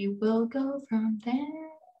 And we will go from there.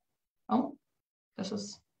 Oh,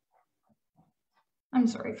 I'm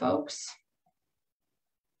sorry, folks.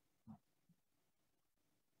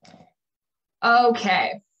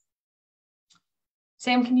 Okay.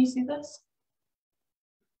 Sam, can you see this?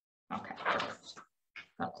 Okay, perfect.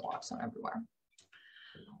 Got naloxone everywhere.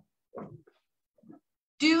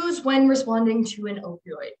 Do's when responding to an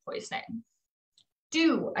opioid poisoning.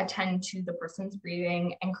 Do attend to the person's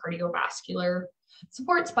breathing and cardiovascular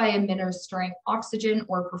supports by administering oxygen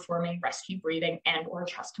or performing rescue breathing and or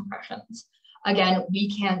chest compressions. Again,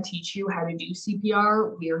 we can't teach you how to do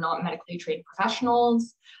CPR. We are not medically trained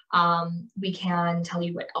professionals. We can tell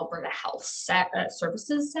you what Alberta Health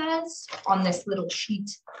Services says on this little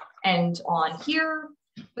sheet and on here,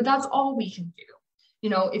 but that's all we can do. You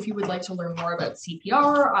know, if you would like to learn more about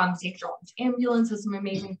CPR, St. John's Ambulance has some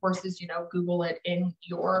amazing courses, you know, Google it in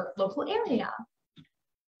your local area.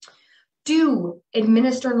 Do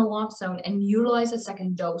administer naloxone and utilize a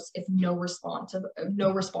second dose if no response to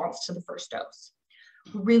the first dose.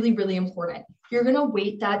 Really, really important. You're going to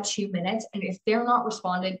wait that 2 minutes, and if they're not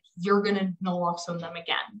responding, you're going to naloxone them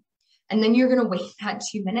again. And then you're going to wait that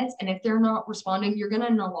 2 minutes, and if they're not responding, you're going to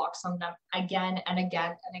naloxone them again and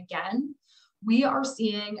again and again. We are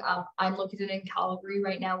seeing, I'm looking at it in Calgary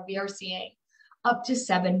right now, we are seeing up to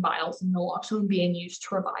 7 vials of naloxone being used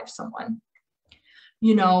to revive someone.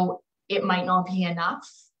 You know, it might not be enough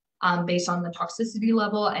based on the toxicity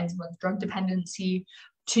level and someone's drug dependency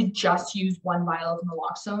to just use 1 vial of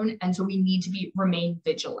naloxone. And so we need to remain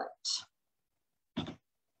vigilant.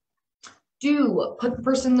 Do put the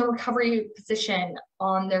person in the recovery position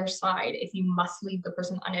on their side if you must leave the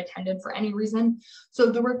person unattended for any reason.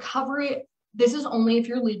 So the recovery, this is only if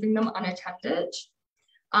you're leaving them unattended.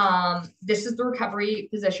 This is the recovery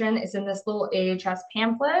position. It's in this little AHS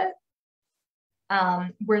pamphlet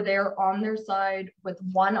where they're on their side with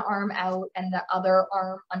one arm out and the other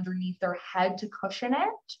arm underneath their head to cushion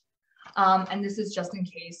it. And this is just in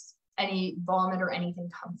case any vomit or anything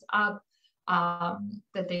comes up,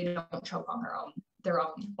 that they don't choke on their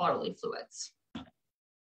own bodily fluids.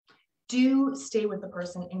 Do stay with the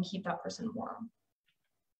person and keep that person warm.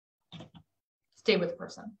 Stay with the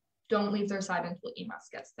person. Don't leave their side until EMS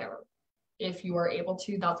gets there. If you are able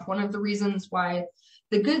to, that's one of the reasons why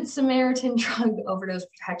the Good Samaritan Drug Overdose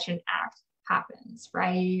Protection Act happens,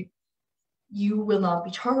 right? You will not be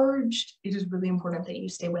charged. It is really important that you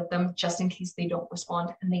stay with them just in case they don't respond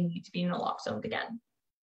and they need to be naloxoned again.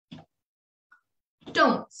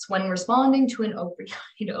 Don'ts when responding to an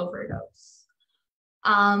opioid overdose.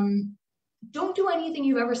 Don't do anything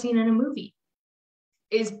you've ever seen in a movie,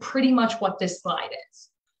 is pretty much what this slide is.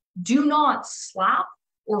 Do not slap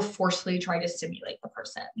or forcefully try to stimulate the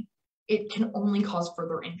person. It can only cause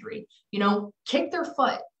further injury. You know, kick their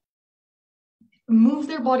foot, move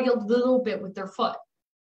their body a little bit with their foot.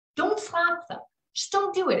 Don't slap them. Just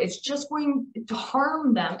don't do it. It's just going to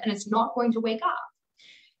harm them and it's not going to wake up.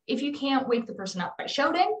 If you can't wake the person up by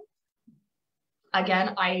shouting,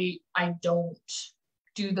 again, I don't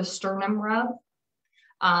do the sternum rub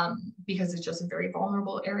because it's just a very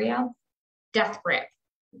vulnerable area. Death grip,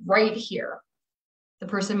 right here. The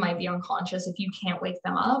person might be unconscious. If you can't wake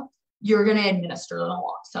them up, you're going to administer the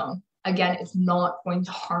naloxone. Again, it's not going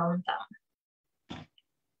to harm them.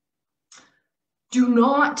 Do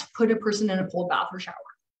not put a person in a cold bath or shower.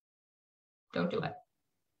 Don't do it.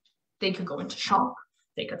 They could go into shock.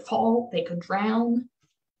 They could fall. They could drown.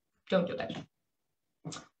 Don't do it.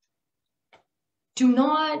 Do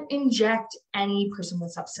not inject any person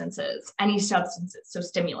with substances, so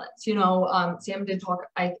stimulants. Sam did talk,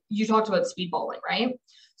 you talked about speedballing, right?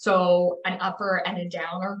 So an upper and a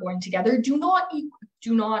down are going together. Do not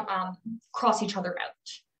cross each other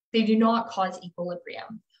out. They do not cause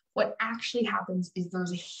equilibrium. What actually happens is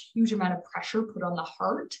there's a huge amount of pressure put on the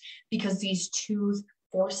heart because these two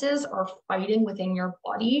forces are fighting within your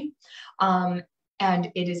body.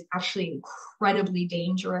 And it is actually incredibly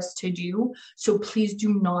dangerous to do. So please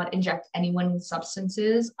do not inject anyone with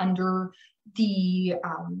substances under the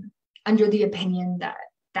opinion that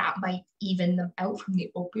might even them out from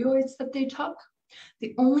the opioids that they took.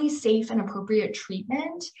 The only safe and appropriate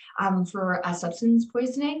treatment for a substance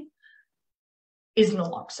poisoning is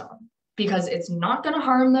naloxone, because it's not going to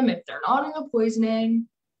harm them if they're not in a poisoning.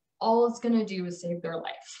 All it's going to do is save their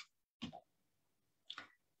life.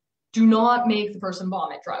 Do not make the person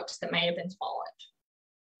vomit drugs that may have been swallowed.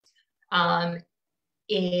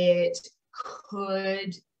 It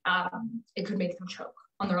could make them choke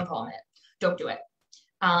on their own vomit. Don't do it.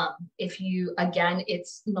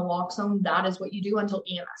 It's naloxone. That is what you do until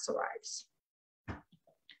EMS arrives.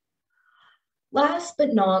 Last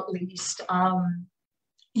but not least,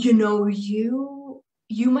 you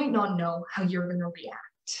might not know how you're going to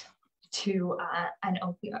react to an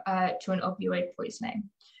opioid poisoning.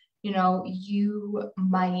 You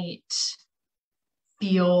might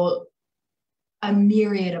feel a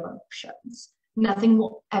myriad of emotions. Nothing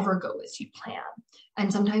will ever go as you plan.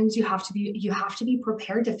 And sometimes you have to be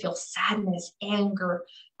prepared to feel sadness, anger,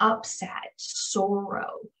 upset,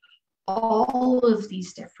 sorrow, all of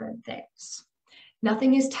these different things.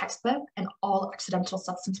 Nothing is textbook, and all accidental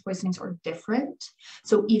substance poisonings are different.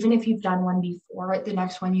 So even if you've done one before, the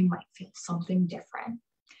next one you might feel something different.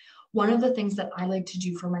 One of the things that I like to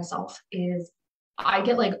do for myself is I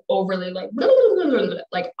get overly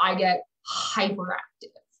I get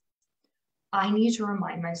hyperactive. I need to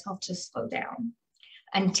remind myself to slow down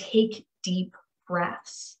and take deep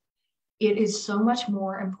breaths. It is so much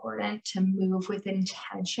more important to move with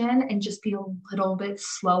intention and just be a little bit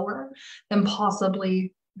slower than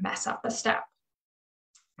possibly mess up a step.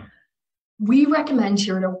 We recommend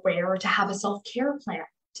here at Aware to have a self-care plan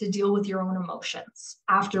to deal with your own emotions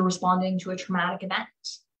after responding to a traumatic event.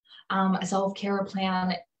 A self-care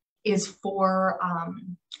plan is for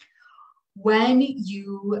when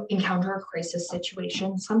you encounter a crisis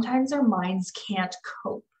situation. Sometimes our minds can't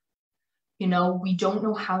cope. We don't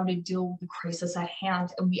know how to deal with the crisis at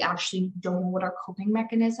hand, and we actually don't know what our coping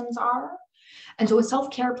mechanisms are. And so a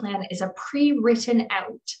self-care plan is a pre-written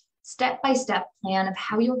out, step-by-step plan of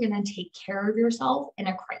how you're going to take care of yourself in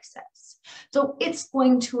a crisis. So it's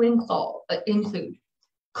going to include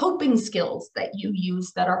coping skills that you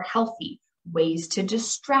use that are healthy, ways to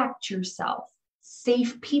distract yourself,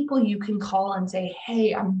 safe people you can call and say,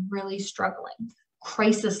 hey, I'm really struggling,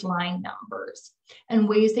 crisis line numbers, and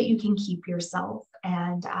ways that you can keep yourself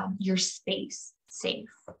and your space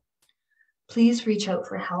safe. Please reach out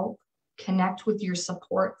for help, connect with your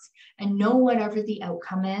supports, and know whatever the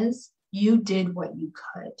outcome is, you did what you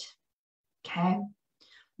could, okay?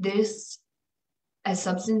 As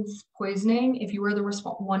substance poisoning, if you were the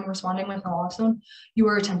one responding with naloxone, you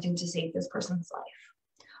are attempting to save this person's life,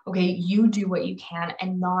 okay? You do what you can,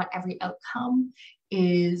 and not every outcome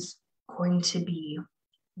is going to be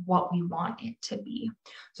what we want it to be.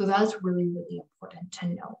 So that's really, really important to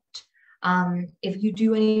note. If you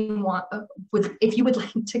would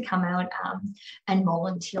like to come out and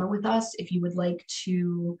volunteer with us, if you would like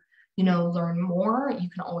to, learn more, you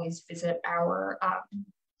can always visit our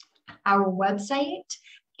website,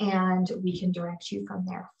 and we can direct you from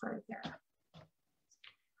there further.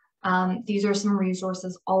 These are some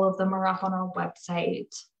resources. All of them are up on our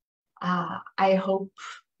website. I hope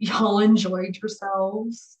y'all enjoyed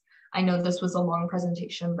yourselves. I know this was a long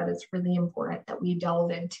presentation, but it's really important that we delve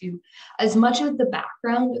into as much of the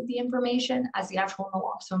background of the information as the actual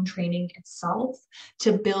naloxone training itself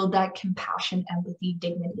to build that compassion, empathy,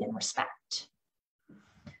 dignity, and respect.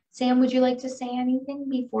 Sam, would you like to say anything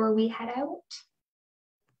before we head out?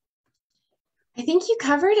 I think you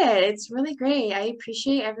covered it. It's really great. I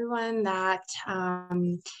appreciate everyone that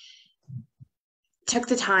took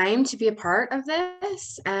the time to be a part of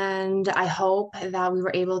this, and I hope that we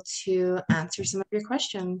were able to answer some of your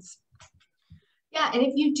questions. Yeah, and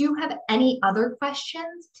if you do have any other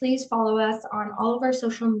questions, please follow us on all of our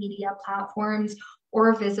social media platforms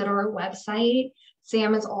or visit our website.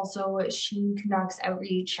 Sam is also, she conducts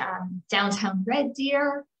outreach downtown Red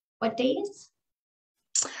Deer. What days?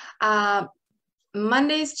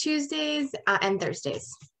 Mondays, Tuesdays, and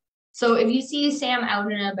Thursdays. So if you see Sam out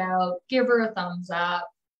and about, give her a thumbs up.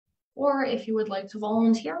 Or if you would like to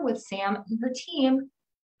volunteer with Sam and her team,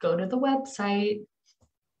 go to the website.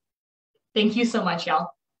 Thank you so much, y'all.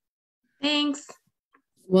 Thanks.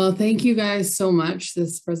 Well, thank you guys so much.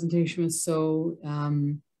 This presentation was so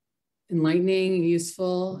enlightening,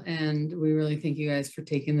 useful, and we really thank you guys for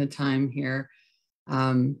taking the time here.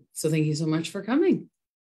 So thank you so much for coming.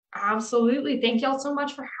 Absolutely. Thank y'all so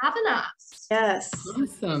much for having us. Yes.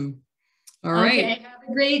 Awesome. All right. Okay, have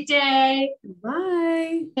a great day.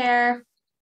 Bye. Care.